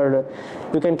or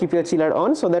you can keep your chiller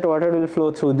on, so that water will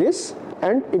flow through this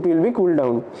and it will be cooled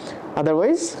down.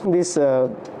 Otherwise this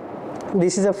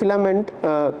is a filament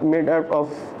made up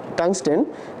of tungsten.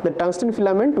 The tungsten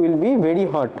filament will be very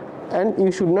hot, and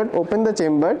you should not open the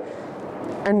chamber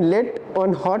and let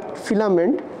one hot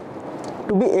filament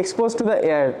to be exposed to the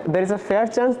air. There is a fair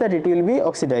chance that it will be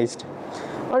oxidized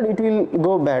or it will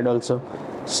go bad also.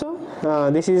 So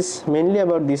this is mainly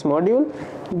about this module.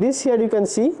 This here you can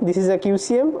see, this is a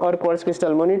QCM or quartz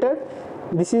crystal monitor.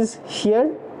 This is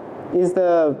here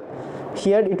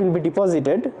it will be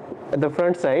deposited at the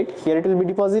front side. Here it will be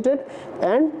deposited,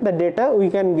 and the data we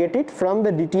can get it from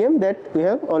the DTM that we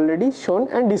have already shown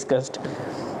and discussed.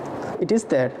 It is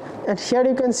there. And here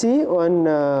you can see one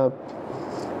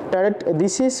turret.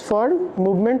 This is for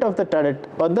movement of the turret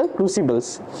or the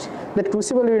crucibles. The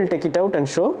crucible we will take it out and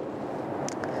show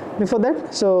before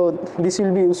that. So this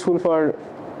will be useful for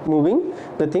moving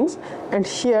the things. And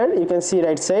here you can see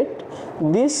right side,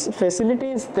 this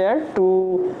facility is there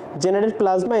to generate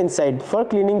plasma inside for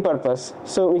cleaning purpose.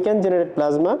 So we can generate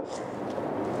plasma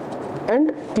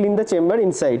and clean the chamber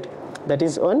inside. That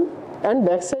is on. And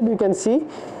back side you can see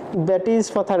that is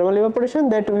for thermal evaporation,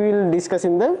 that we will discuss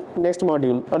in the next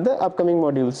module or the upcoming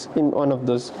modules in one of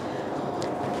those.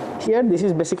 Here this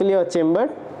is basically our chamber.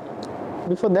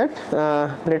 Before that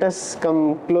let us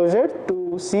come closer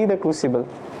to see the crucible.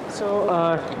 So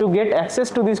to get access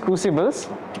to these crucibles,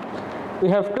 we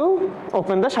have to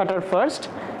open the shutter first.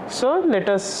 So let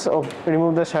us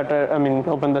remove the shutter,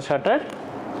 open the shutter.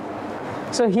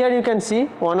 So here you can see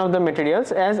one of the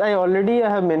materials. As I already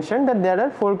have mentioned that there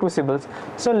are 4 crucibles.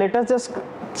 So let us just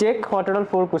check what are all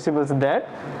 4 crucibles there.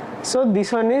 So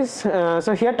this one is,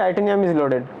 so here titanium is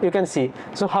loaded, you can see.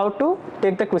 So how to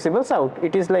take the crucibles out?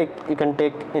 It is like you can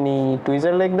take any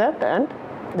tweezer like that and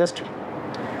just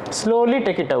slowly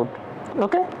take it out.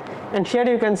 Okay. And here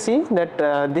you can see that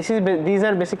these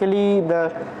are basically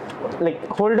the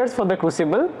holders for the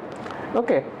crucible.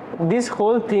 Okay. This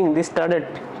whole thing, this turret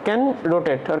can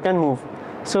rotate or can move.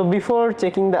 So before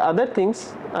checking the other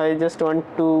things, I just want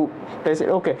to press it.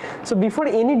 Okay, so before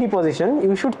any deposition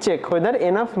you should check whether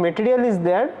enough material is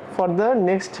there for the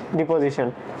next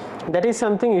deposition. That is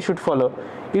something you should follow.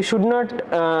 You should not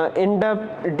end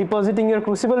up depositing your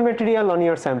crucible material on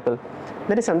your sample.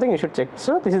 That is something you should check.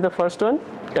 So this is the first one,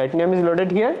 titanium is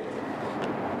loaded here.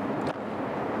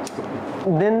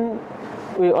 Then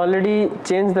we already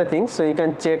changed the things, so you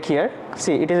can check here.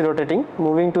 See, it is rotating,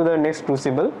 moving to the next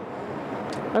crucible.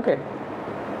 Okay,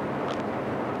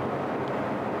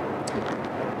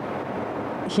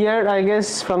 here I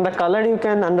guess from the color you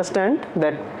can understand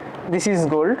that this is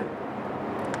gold.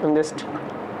 I'm just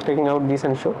taking out this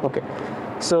and show. Okay,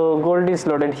 so gold is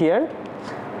loaded here.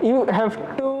 You have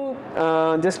to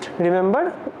just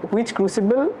remember which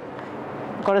crucible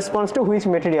corresponds to which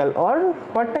material, or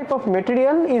what type of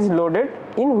material is loaded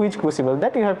in which crucible.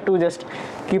 That you have to just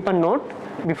keep a note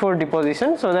before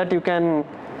deposition, so that you can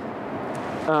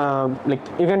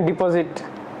you can deposit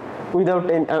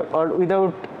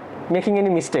without making any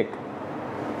mistake.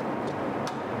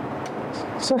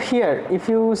 So here if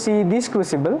you see this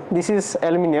crucible, this is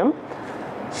aluminum.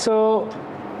 So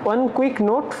one quick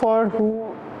note for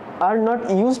who are not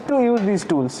used to use these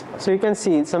tools, so you can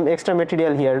see some extra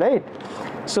material here, right?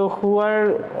 So who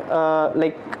are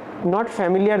not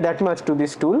familiar that much to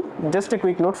this tool, just a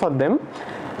quick note for them.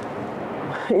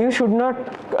 You should not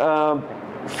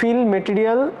fill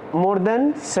material more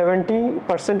than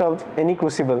 70% of any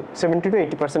crucible, 70 to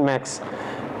 80% max.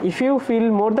 If you fill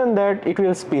more than that, it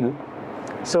will spill.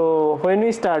 So when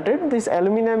we started, this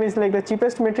aluminum is like the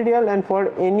cheapest material, and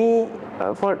for any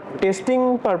for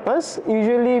testing purpose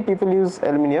usually people use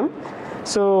aluminum.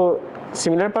 So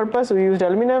similar purpose we used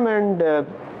aluminum, and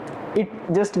it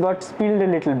just got spilled a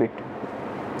little bit.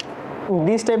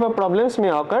 These type of problems may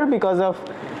occur because of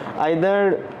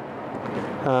either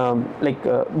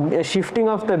shifting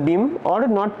of the beam, or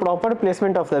not proper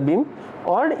placement of the beam,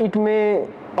 or it may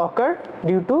occur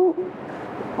due to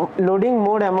loading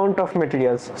more amount of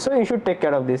materials. So you should take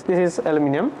care of this. This is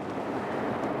aluminum,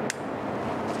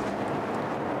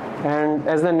 and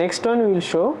as the next one we will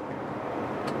show,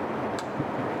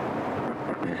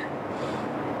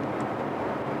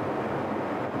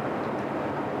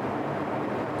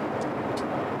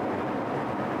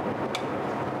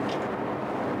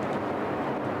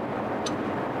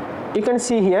 you can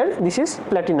see here this is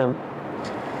platinum.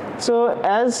 So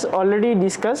as already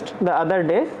discussed the other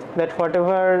day, that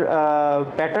whatever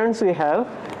patterns we have,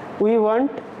 we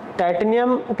want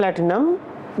titanium, platinum,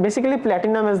 basically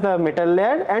platinum as the metal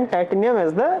layer and titanium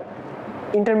as the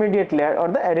intermediate layer or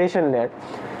the adhesion layer.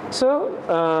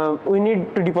 So we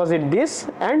need to deposit this,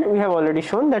 and we have already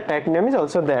shown that titanium is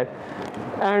also there,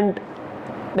 and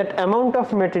that amount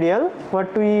of material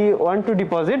what we want to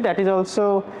deposit, that is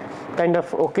also kind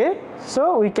of okay.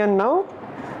 So we can now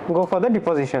go for the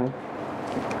deposition.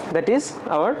 That is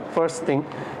our first thing.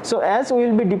 So as we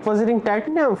will be depositing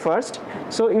titanium first,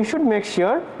 so you should make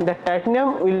sure that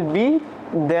titanium will be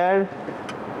there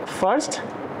first,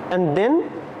 and then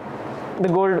the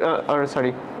gold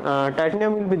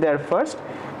titanium will be there first,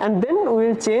 and then we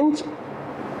will change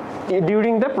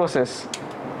during the process.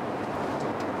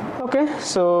 Okay,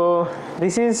 so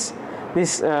this is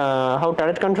how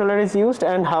turret controller is used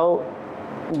and how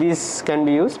this can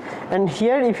be used. And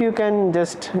here if you can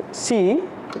just see,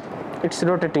 it's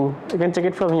rotating. You can check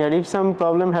it from here. If some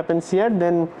problem happens here,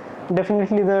 then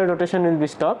definitely the rotation will be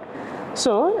stopped.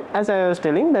 So as I was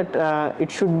telling that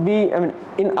it should be,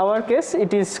 in our case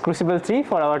it is Crucible 3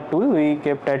 for our tool. We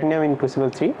kept titanium in Crucible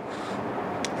 3.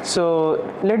 So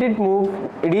let it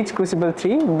reach Crucible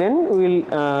 3, then we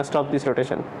will stop this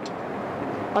rotation,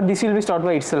 or this will be stopped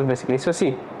by itself basically. So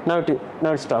see, now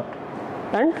it's stopped,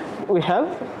 and we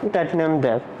have titanium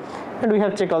there, and we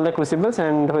have checked all the crucibles,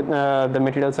 and the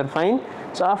materials are fine.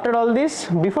 So after all this,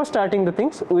 before starting the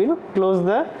things, we will close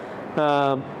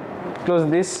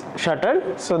this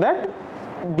shutter, so that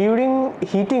during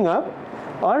heating up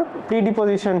or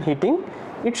pre-deposition heating,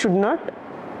 it should not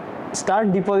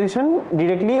start deposition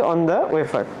directly on the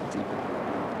wafer.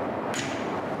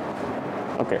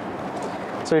 Okay,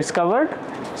 so it's covered.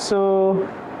 So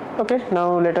okay,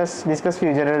 now let us discuss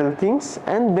few general things,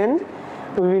 and then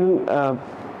we will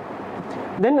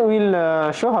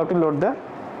show how to load the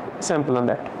sample on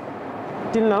that.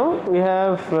 Till now we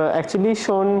have actually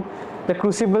shown the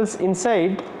crucibles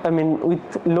inside, with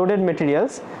loaded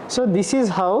materials. So this is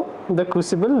how the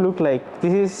crucible look like.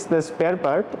 This is the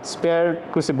spare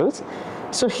crucibles.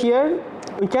 So here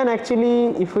we can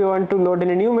actually, if we want to load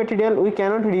any new material, we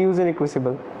cannot reuse any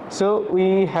crucible. So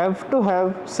we have to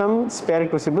have some spare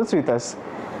crucibles with us.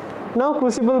 Now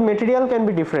crucible material can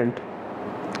be different.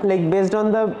 like based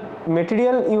on the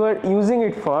material you are using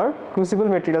it for, crucible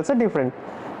materials are different.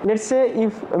 Let's say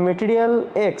if material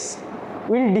X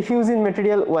will diffuse in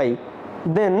material Y,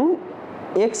 then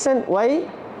X and Y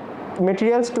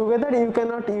materials together you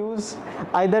cannot use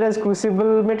either as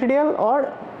crucible material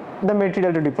or the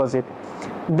material to deposit.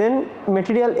 Then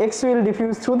material X will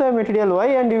diffuse through the material Y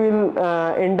and you will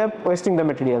end up wasting the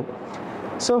material.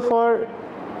 So for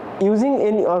using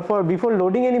any, or for before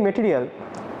loading any material,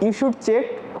 you should check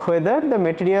whether the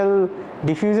material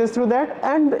diffuses through that,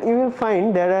 and you will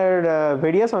find there are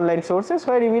various online sources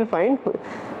where you will find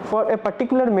for a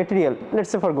particular material,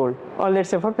 let's say for gold or let's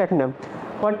say for platinum,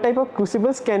 what type of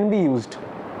crucibles can be used.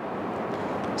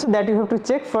 So that you have to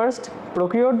check first,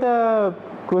 procure the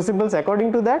crucibles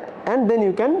according to that, and then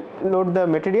you can load the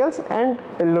materials and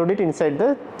load it inside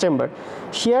the chamber.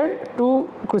 Here two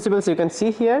crucibles you can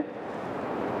see here.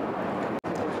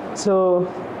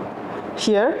 So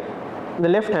here the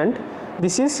left hand,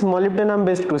 this is molybdenum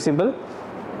based crucible,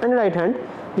 and right hand,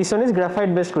 this one is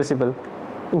graphite based crucible.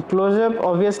 In close up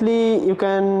obviously you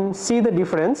can see the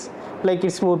difference, like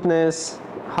its smoothness,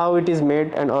 how it is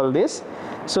made and all this.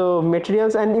 So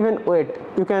materials and even weight,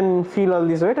 you can feel all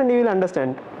this weight and you will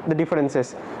understand the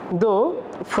differences. Though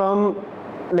from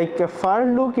like a far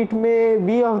look it may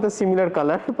be of the similar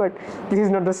color, but this is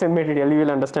not the same material, you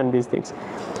will understand these things.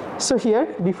 So here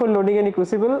before loading any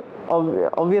crucible,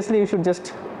 obviously you should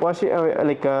just wash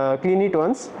it, clean it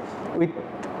once with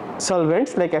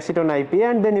solvents like acetone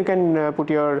IPA, and then you can put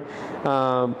your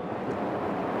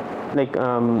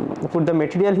put the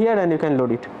material here and you can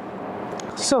load it.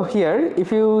 So here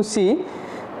if you see,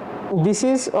 this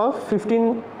is of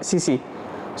 15 cc.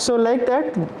 So like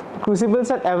that, crucibles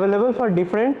are available for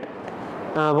different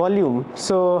volume.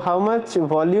 So how much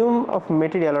volume of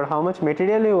material or how much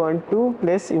material you want to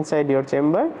place inside your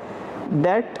chamber,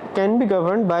 that can be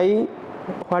governed by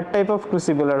what type of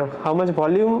crucible or how much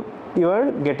volume you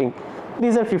are getting.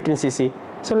 These are 15 cc.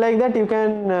 So like that you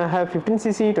can have 15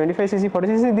 cc, 25 cc, 40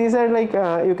 cc. These are like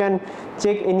you can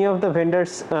check any of the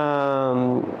vendors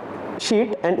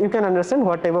sheet and you can understand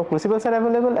what type of crucibles are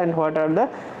available and what are the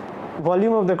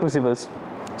volume of the crucibles.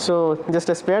 So just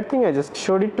a spare thing, I just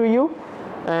showed it to you.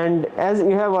 And as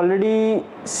you have already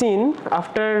seen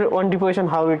after one deposition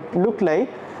how it looked like,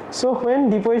 so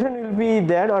when deposition will be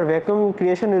there or vacuum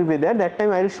creation will be there, that time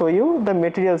I will show you the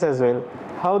materials as well,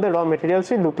 how the raw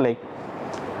materials will look like.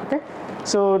 Okay,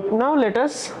 so now let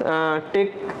us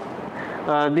take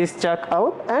this chuck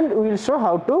out and we will show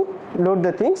how to load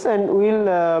the things, and we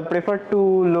will prefer to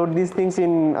load these things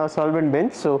in a solvent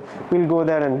bench, so we will go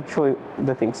there and show you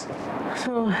the things.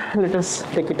 So let us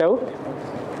take it out.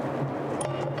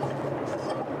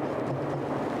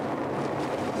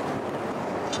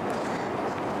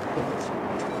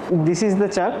 This is the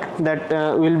chuck that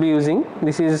we will be using.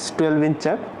 This is 12-inch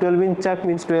chuck. 12-inch chuck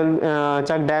means 12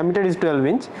 chuck diameter is 12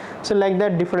 inch. So like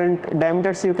that, different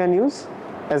diameters you can use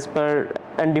as per,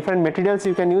 and different materials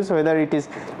you can use, whether it is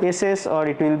SS or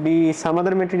it will be some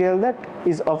other material that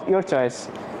is of your choice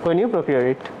when you procure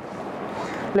it.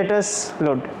 Let us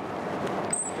load.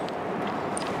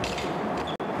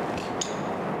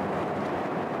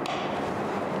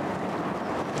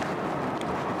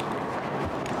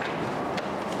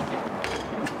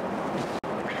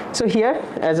 So here,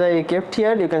 as I kept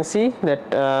here, you can see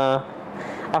that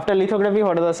after lithography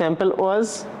what the sample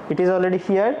was, it is already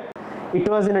here. It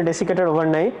was in a desiccator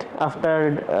overnight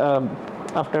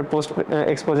after post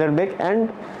exposure bake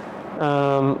and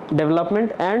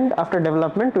development, and after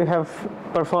development we have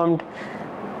performed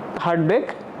hard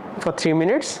bake for 3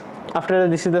 minutes. After that,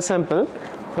 this is the sample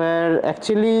where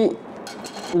actually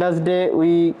last day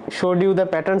we showed you the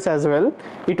patterns as well.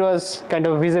 It was kind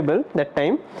of visible that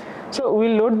time. So we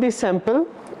load this sample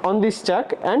on this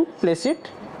chuck and place it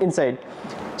inside.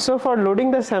 So for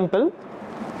loading the sample,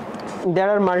 there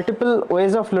are multiple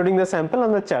ways of loading the sample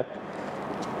on the chuck.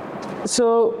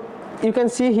 So you can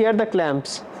see here the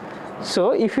clamps.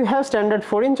 So if you have standard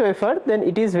 4-inch wafer, then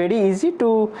it is very easy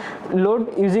to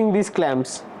load using these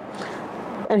clamps.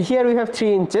 And here we have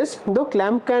 3 inches, though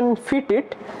clamp can fit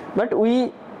it, but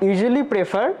we usually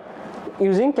prefer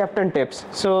using Kapton tapes.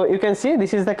 So you can see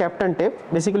this is the Kapton tape.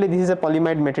 Basically this is a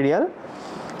polyimide material.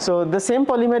 So the same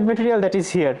polyimide material that is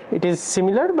here, it is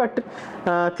similar, but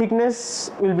thickness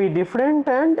will be different,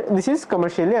 and this is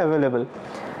commercially available.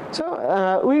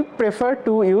 So we prefer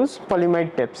to use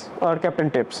polyimide tapes or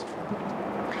Kapton tapes.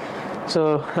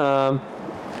 So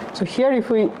so here if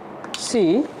we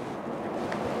see,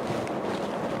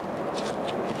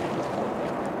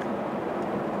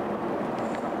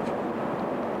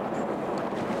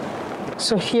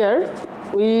 so here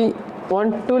we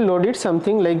want to load it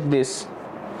something like this.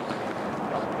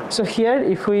 So here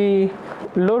if we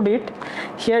load it,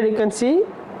 here you can see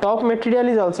top material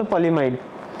is also polyimide,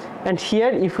 and here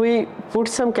if we put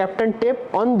some Kapton tape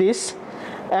on this,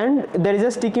 and there is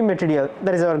a sticky material,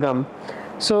 that is our gum,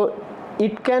 so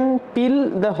it can peel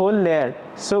the whole layer.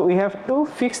 So we have to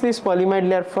fix this polyimide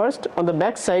layer first on the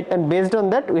back side, and based on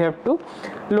that we have to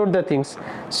load the things.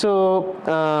 So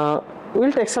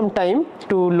we'll take some time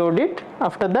to load it.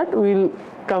 After that we'll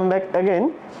come back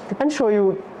again and show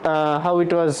you how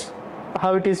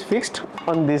it is fixed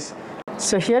on this.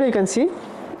 So here you can see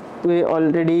we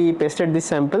already pasted this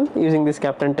sample using these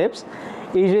Kapton tapes.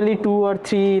 Usually 2 or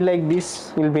 3 like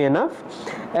this will be enough,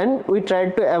 and we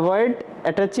tried to avoid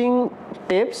attaching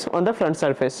tapes on the front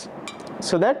surface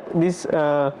so that this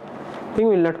thing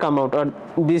will not come out, or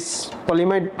this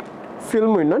polyimide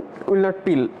film will not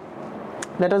peel.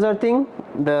 That was our thing.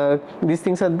 These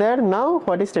things are there. Now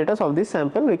what is status of this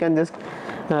sample? We can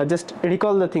just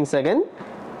recall the things again.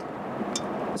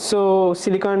 So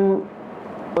silicon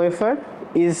wafer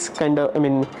is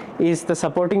is the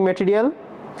supporting material.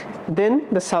 Then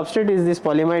the substrate is this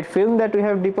polyimide film that we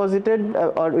have deposited,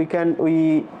 or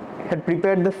we had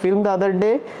prepared the film the other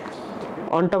day.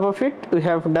 On top of it we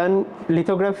have done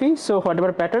lithography. So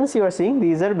whatever patterns you are seeing,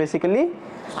 these are basically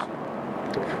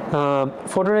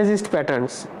photoresist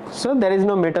patterns. So there is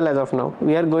no metal as of now.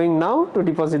 We are going now to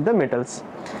deposit the metals.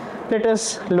 Let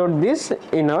us load this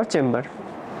in our chamber.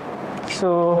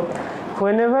 So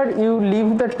whenever you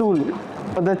leave the tool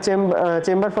or the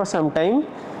chamber for some time,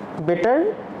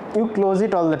 better you close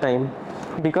it all the time,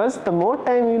 because the more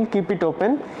time you will keep it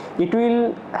open, it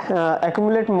will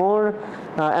accumulate more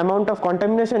amount of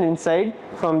contamination inside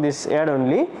from this air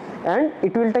only, and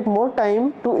it will take more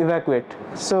time to evacuate.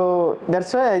 So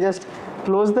that's why I just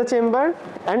closed the chamber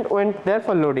and went there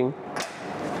for loading.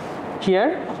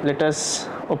 Here let us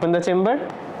open the chamber.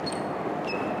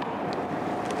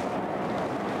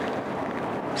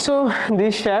 So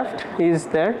this shaft is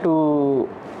there to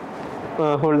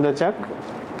hold the chuck.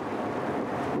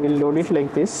 We'll load it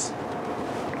like this.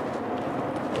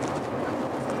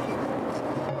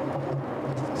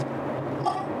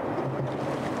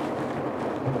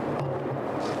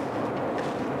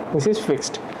 This is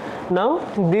fixed. Now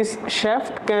this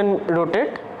shaft can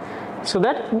rotate, so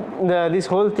that this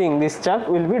whole thing, this chuck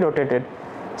will be rotated.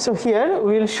 So here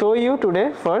we will show you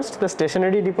today first the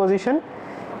stationary deposition,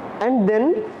 and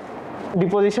then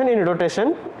deposition in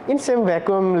rotation in same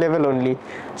vacuum level only.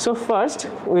 So first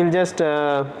we will just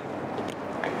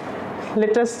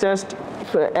let us just,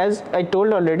 as I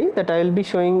told already, that I will be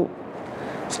showing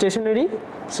stationary.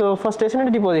 So for stationary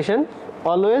deposition,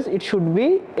 always it should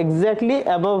be exactly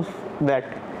above that,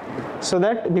 so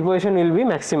that deposition will be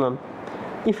maximum.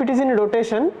 If it is in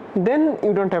rotation, then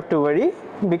you don't have to worry,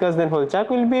 because then whole chuck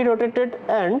will be rotated,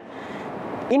 and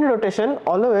in rotation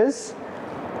always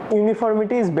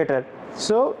uniformity is better.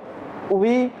 So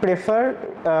we prefer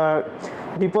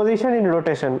deposition in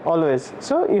rotation always.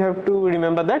 So you have to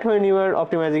remember that when you are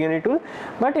optimizing any tool.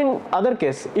 But in other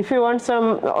case, if you want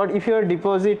some, or if you want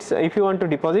to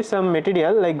deposit some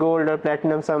material like gold or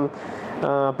platinum, some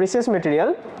precious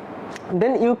material,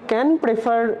 then you can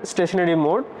prefer stationary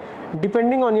mode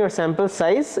depending on your sample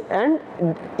size, and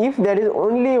if there is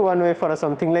only one wafer or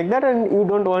something like that, and you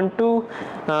don't want to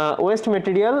waste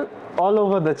material all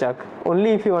over the chuck,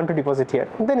 only if you want to deposit here,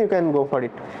 then you can go for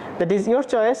it. That is your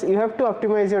choice. You have to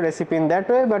optimize your recipe in that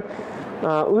way, but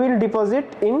we will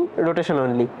deposit in rotation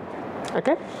only.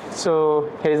 Okay, so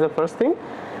here is the first thing,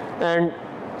 and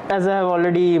as I have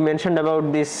already mentioned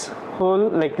about this hole,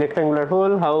 like rectangular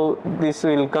hole, how this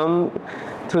will come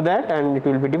through that and it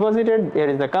will be deposited. Here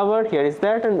is the cover, here is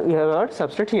that, and we have our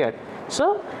substrate here.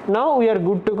 So now we are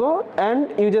good to go,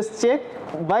 and you just check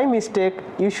by mistake.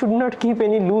 You should not keep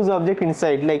any loose object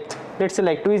inside, like let's say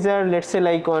like tweezer, let's say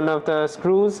like one of the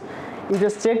screws. You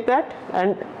just check that,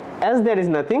 and as there is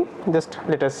nothing, just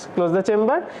let us close the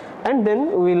chamber, and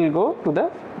then we will go to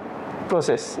the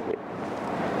process.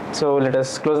 So let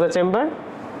us close the chamber.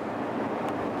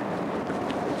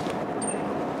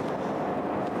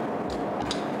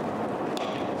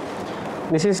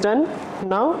 This is done.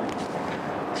 Now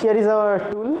here is our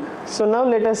tool. So now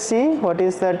let us see what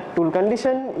is that tool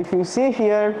condition. If you see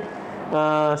here,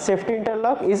 safety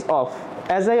interlock is off.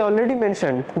 As I already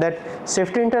mentioned, that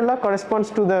safety interlock corresponds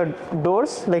to the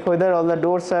doors, like whether all the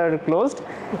doors are closed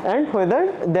and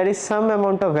whether there is some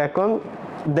amount of vacuum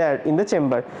there in the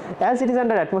chamber. As it is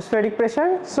under atmospheric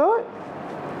pressure, so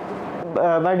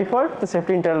by default the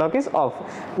safety interlock is off.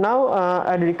 Now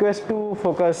I'd request to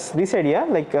focus this area,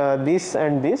 like this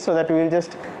and this, so that we will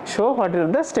just show what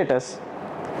is the status.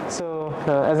 So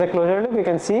as a closure look, you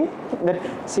can see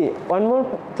that, see one more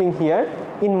thing here,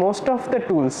 in most of the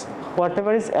tools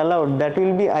whatever is allowed, that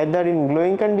will be either in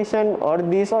glowing condition or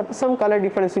this, or some color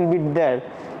difference will be there,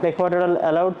 like what are all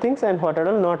allowed things and what are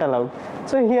all not allowed.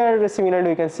 So here similarly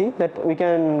we can see that we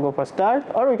can go for start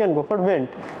or we can go for vent.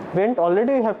 Vent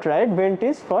already we have tried. Vent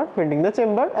is for venting the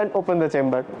chamber and open the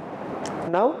chamber.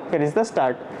 Now here is the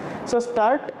start. So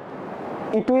start,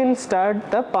 it will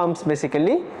start the pumps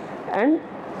basically, and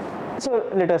so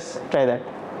let us try that.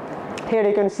 Here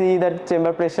you can see that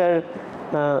chamber pressure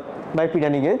by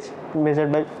Pirani gauge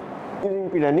measured by using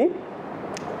Pirani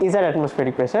is at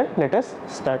atmospheric pressure. Let us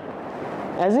start.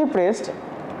 As we pressed,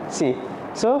 see,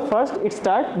 so first it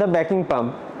start the backing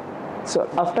pump. So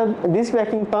after this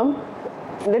backing pump,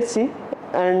 let's see,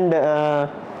 and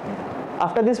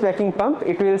after this backing pump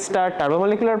it will start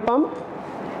turbomolecular pump,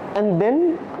 and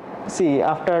then see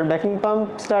after backing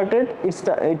pump started, it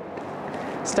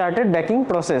started backing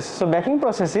process. So backing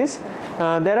process is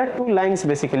there are two lines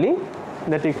basically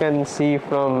that you can see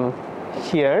from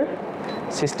here,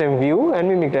 system view and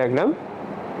mimic diagram.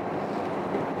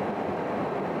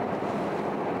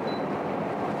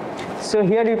 So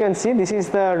here you can see this is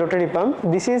the rotary pump,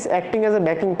 this is acting as a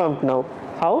backing pump now.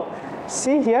 How?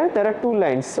 See here there are two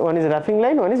lines, one is roughing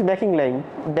line, one is backing line.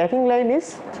 Backing line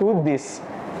is through this.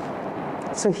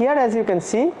 So here as you can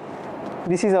see,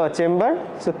 this is our chamber,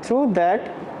 so through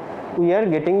that we are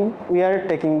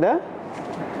taking the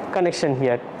connection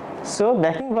here. So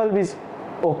backing valve is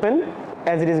open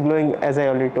as it is glowing, as I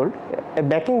already told. A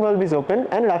backing valve is open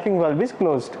and roughing valve is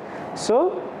closed.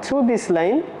 So through this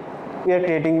line we are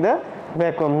creating the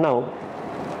vacuum now.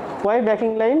 Why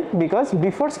backing line? Because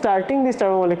before starting this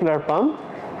turbomolecular pump,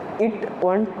 it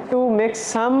want to make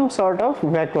some sort of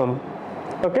vacuum.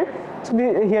 Okay, so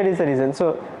here is the reason.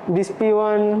 So this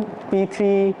P1,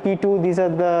 P3, P2, these are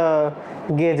the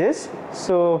gauges.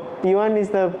 So P1 is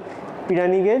the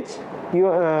Pirani gauge,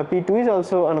 P2 is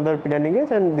also another Pirani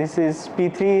gauge, and this is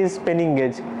P3 is penning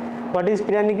gauge. What is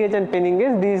Pirani gauge and penning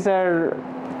gauge? These are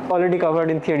already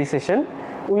covered in theory session.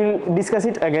 We will discuss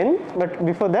it again, but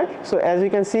before that, so as you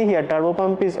can see here, turbo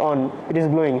pump is on, it is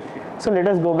glowing. So let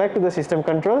us go back to the system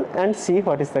control and see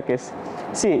what is the case.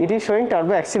 See, it is showing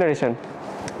turbo acceleration.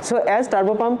 So as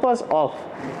turbo pump was off,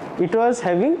 it was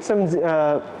having some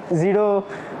 0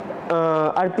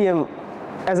 RPM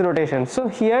as a rotation. So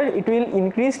here it will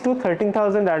increase to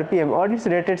 13,000 RPM or its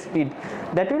rated speed.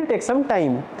 That will take some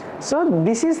time. So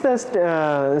this is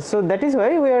the so that is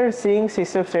why we are seeing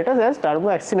system status as turbo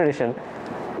acceleration.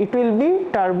 It will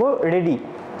be turbo ready.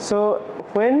 So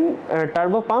when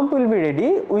turbo pump will be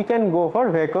ready, we can go for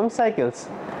vacuum cycles.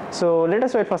 So let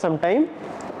us wait for some time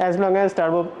as long as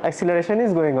turbo acceleration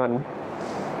is going on.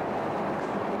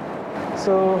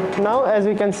 So now as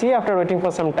we can see, after waiting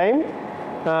for some time,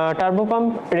 turbo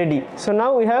pump ready. So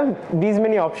now we have these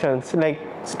many options, like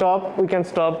stop, we can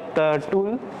stop the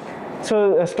tool.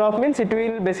 So stop means it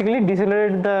will basically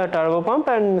decelerate the turbo pump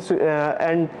and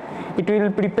it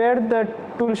will prepare the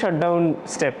tool shutdown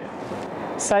step.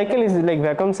 Cycle is like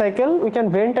vacuum cycle, we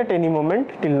can vent at any moment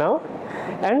till now,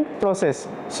 and process.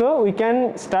 So we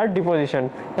can start deposition,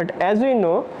 but as we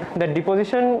know that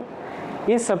deposition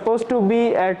is supposed to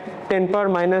be at 10 power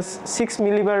minus 6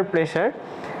 millibar pressure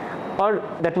or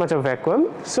that much of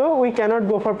vacuum, so we cannot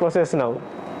go for process now.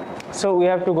 So we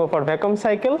have to go for vacuum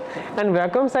cycle, and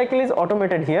vacuum cycle is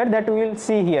automated here, that we will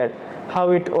see here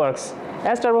how it works.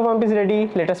 As turbo pump is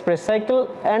ready, let us press cycle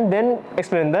and then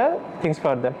explain the things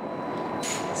further.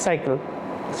 Cycle.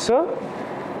 So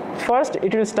first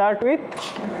it will start with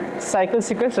cycle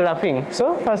sequence roughing.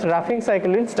 So first roughing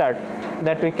cycle will start,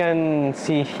 that we can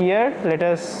see here. Let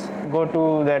us go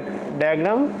to that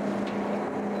diagram.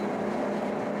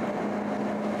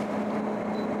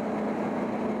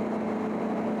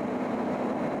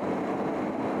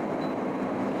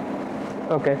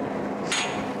 Okay,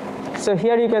 so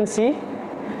here you can see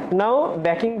now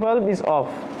backing valve is off.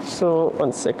 So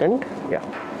one second, yeah,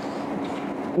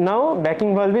 now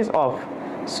backing valve is off.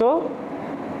 So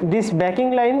this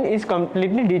backing line is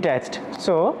completely detached.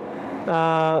 So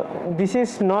this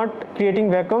is not creating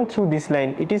vacuum through this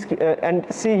line. It is and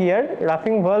see here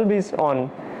roughing valve is on.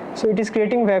 So it is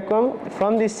creating vacuum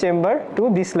from this chamber to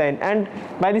this line, and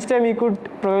by this time you could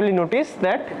probably notice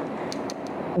that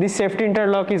this safety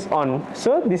interlock is on.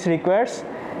 So this requires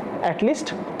at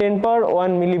least 10 power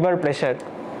 1 millibar pressure.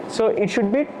 So it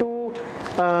should be two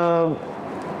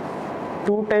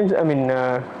times, I mean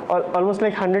almost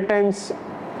like 100 times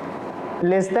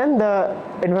less than the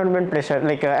environment pressure,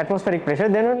 like atmospheric pressure.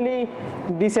 Then only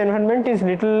this environment is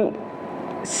little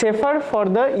safer for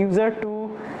the user to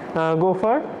go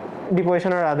for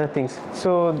deposition or other things.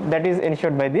 So that is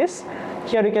ensured by this.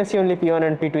 Here you can see only P1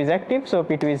 and P2 is active, so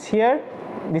P2 is here.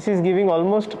 This is giving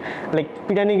almost like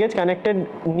P tiny gauge connected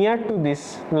near to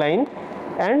this line,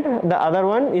 and the other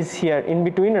one is here in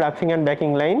between roughing and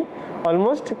backing line,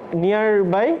 almost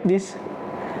nearby this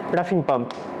roughing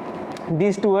pump.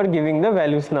 These two are giving the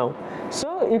values now.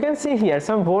 So you can see here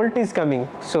some volt is coming,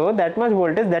 so that much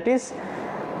voltage, that is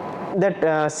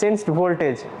that sensed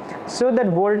voltage. So that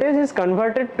voltage is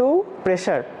converted to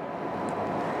pressure,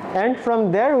 and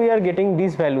from there we are getting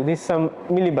this value, this some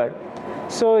millibar.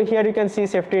 So here you can see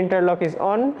safety interlock is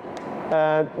on,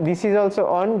 this is also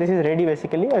on, this is ready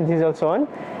basically, and this is also on.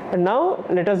 And now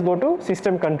let us go to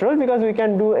system control, because we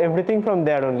can do everything from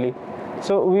there only.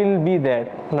 So we will be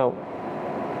there now.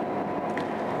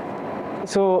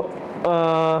 So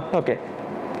okay,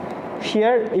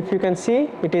 here if you can see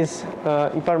it is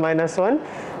e power minus 1.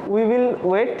 We will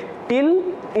wait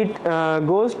till it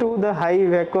goes to the high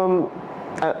vacuum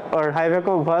or high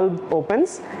vacuum valve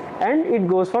opens, and it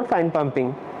goes for fine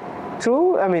pumping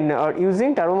through, or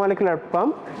using turbomolecular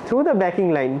pump through the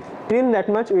backing line. Till that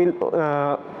much we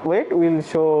will wait, we will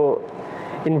show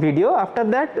in video. After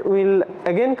that we will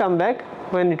again come back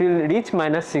when it will reach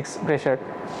 -6 pressure.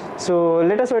 So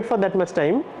let us wait for that much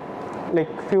time, like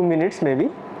few minutes maybe,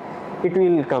 it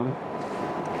will come.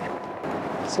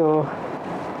 So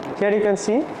here you can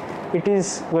see it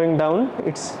is going down,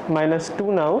 it's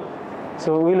 -2 now.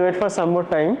 So we will wait for some more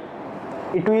time,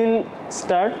 it will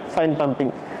start fine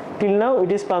pumping. Till now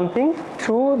it is pumping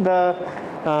through the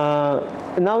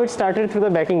now it started through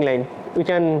the backing line. We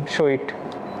can show it.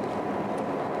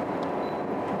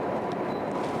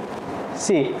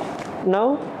 See,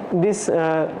 now this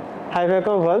high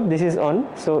vacuum valve, this is on,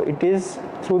 so it is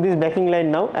through this backing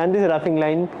line now, and this roughing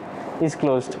line is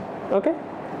closed. Okay,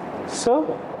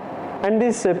 so and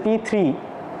this P3,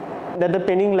 that the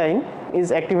penning line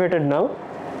is activated now.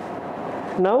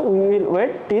 Now we will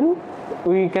wait till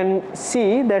we can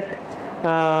see that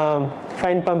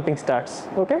fine pumping starts.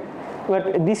 Okay,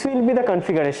 but this will be the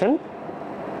configuration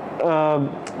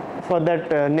for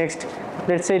that next,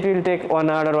 let's say it will take 1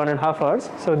 hour or 1.5 hours.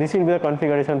 So this will be the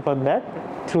configuration for that,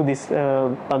 through this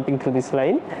pumping through this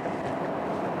line,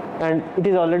 and it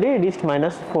is already reached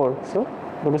 -4. So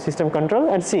go to system control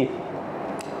and see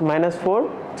 -4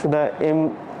 to the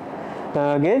M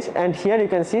gauge, and here you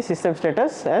can see system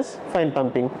status as fine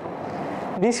pumping.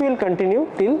 This will continue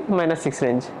till -6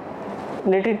 range.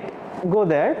 Let it go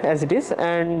there as it is,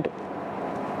 and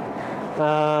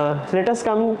let us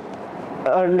come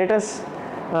let us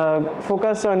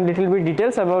focus on little bit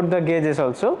details about the gauges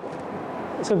also.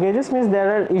 So gauges means there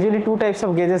are usually two types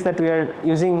of gauges that we are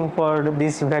using for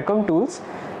these vacuum tools.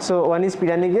 So one is P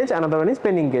tiny gauge, another one is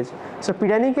penning gauge. So P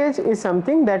tiny gauge is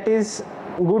something that is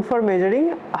good for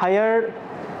measuring higher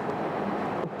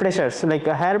pressures, like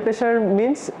a higher pressure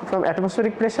means from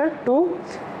atmospheric pressure to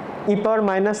e power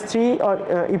 -3 or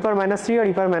e power -3 or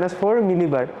e power -4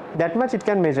 millibar, that much it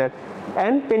can measure.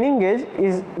 And penning gauge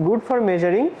is good for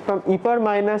measuring from e power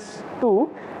 -2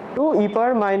 to e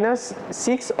power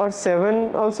 -6 or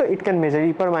 7, also it can measure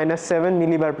e power -7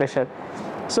 millibar pressure.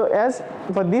 So as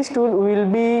for this tool we will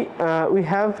be we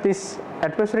have this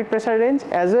atmospheric pressure range,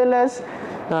 as well as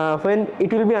when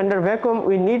it will be under vacuum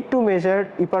we need to measure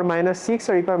e power -6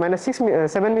 or e power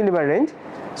 -7 millibar range.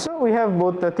 So we have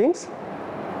both the things.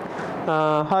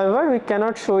 However, we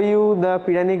cannot show you the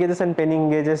P tiny gauges and penning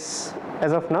gauges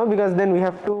as of now, because then we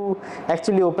have to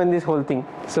actually open this whole thing.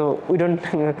 So we don't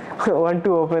want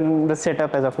to open the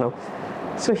setup as of now.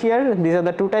 So here these are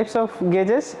the two types of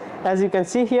gauges. As you can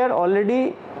see here,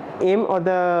 already M or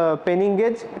the penning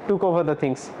gauge took over the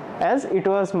things, as it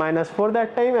was -4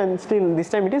 that time, and still this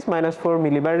time it is -4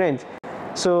 millibar range.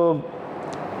 So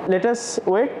let us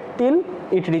wait till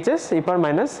it reaches e power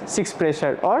 -6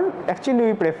 pressure, or actually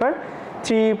we prefer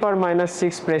 3 e power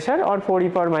 -6 pressure or 4 e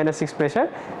power -6 pressure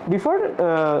before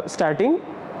starting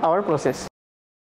our process.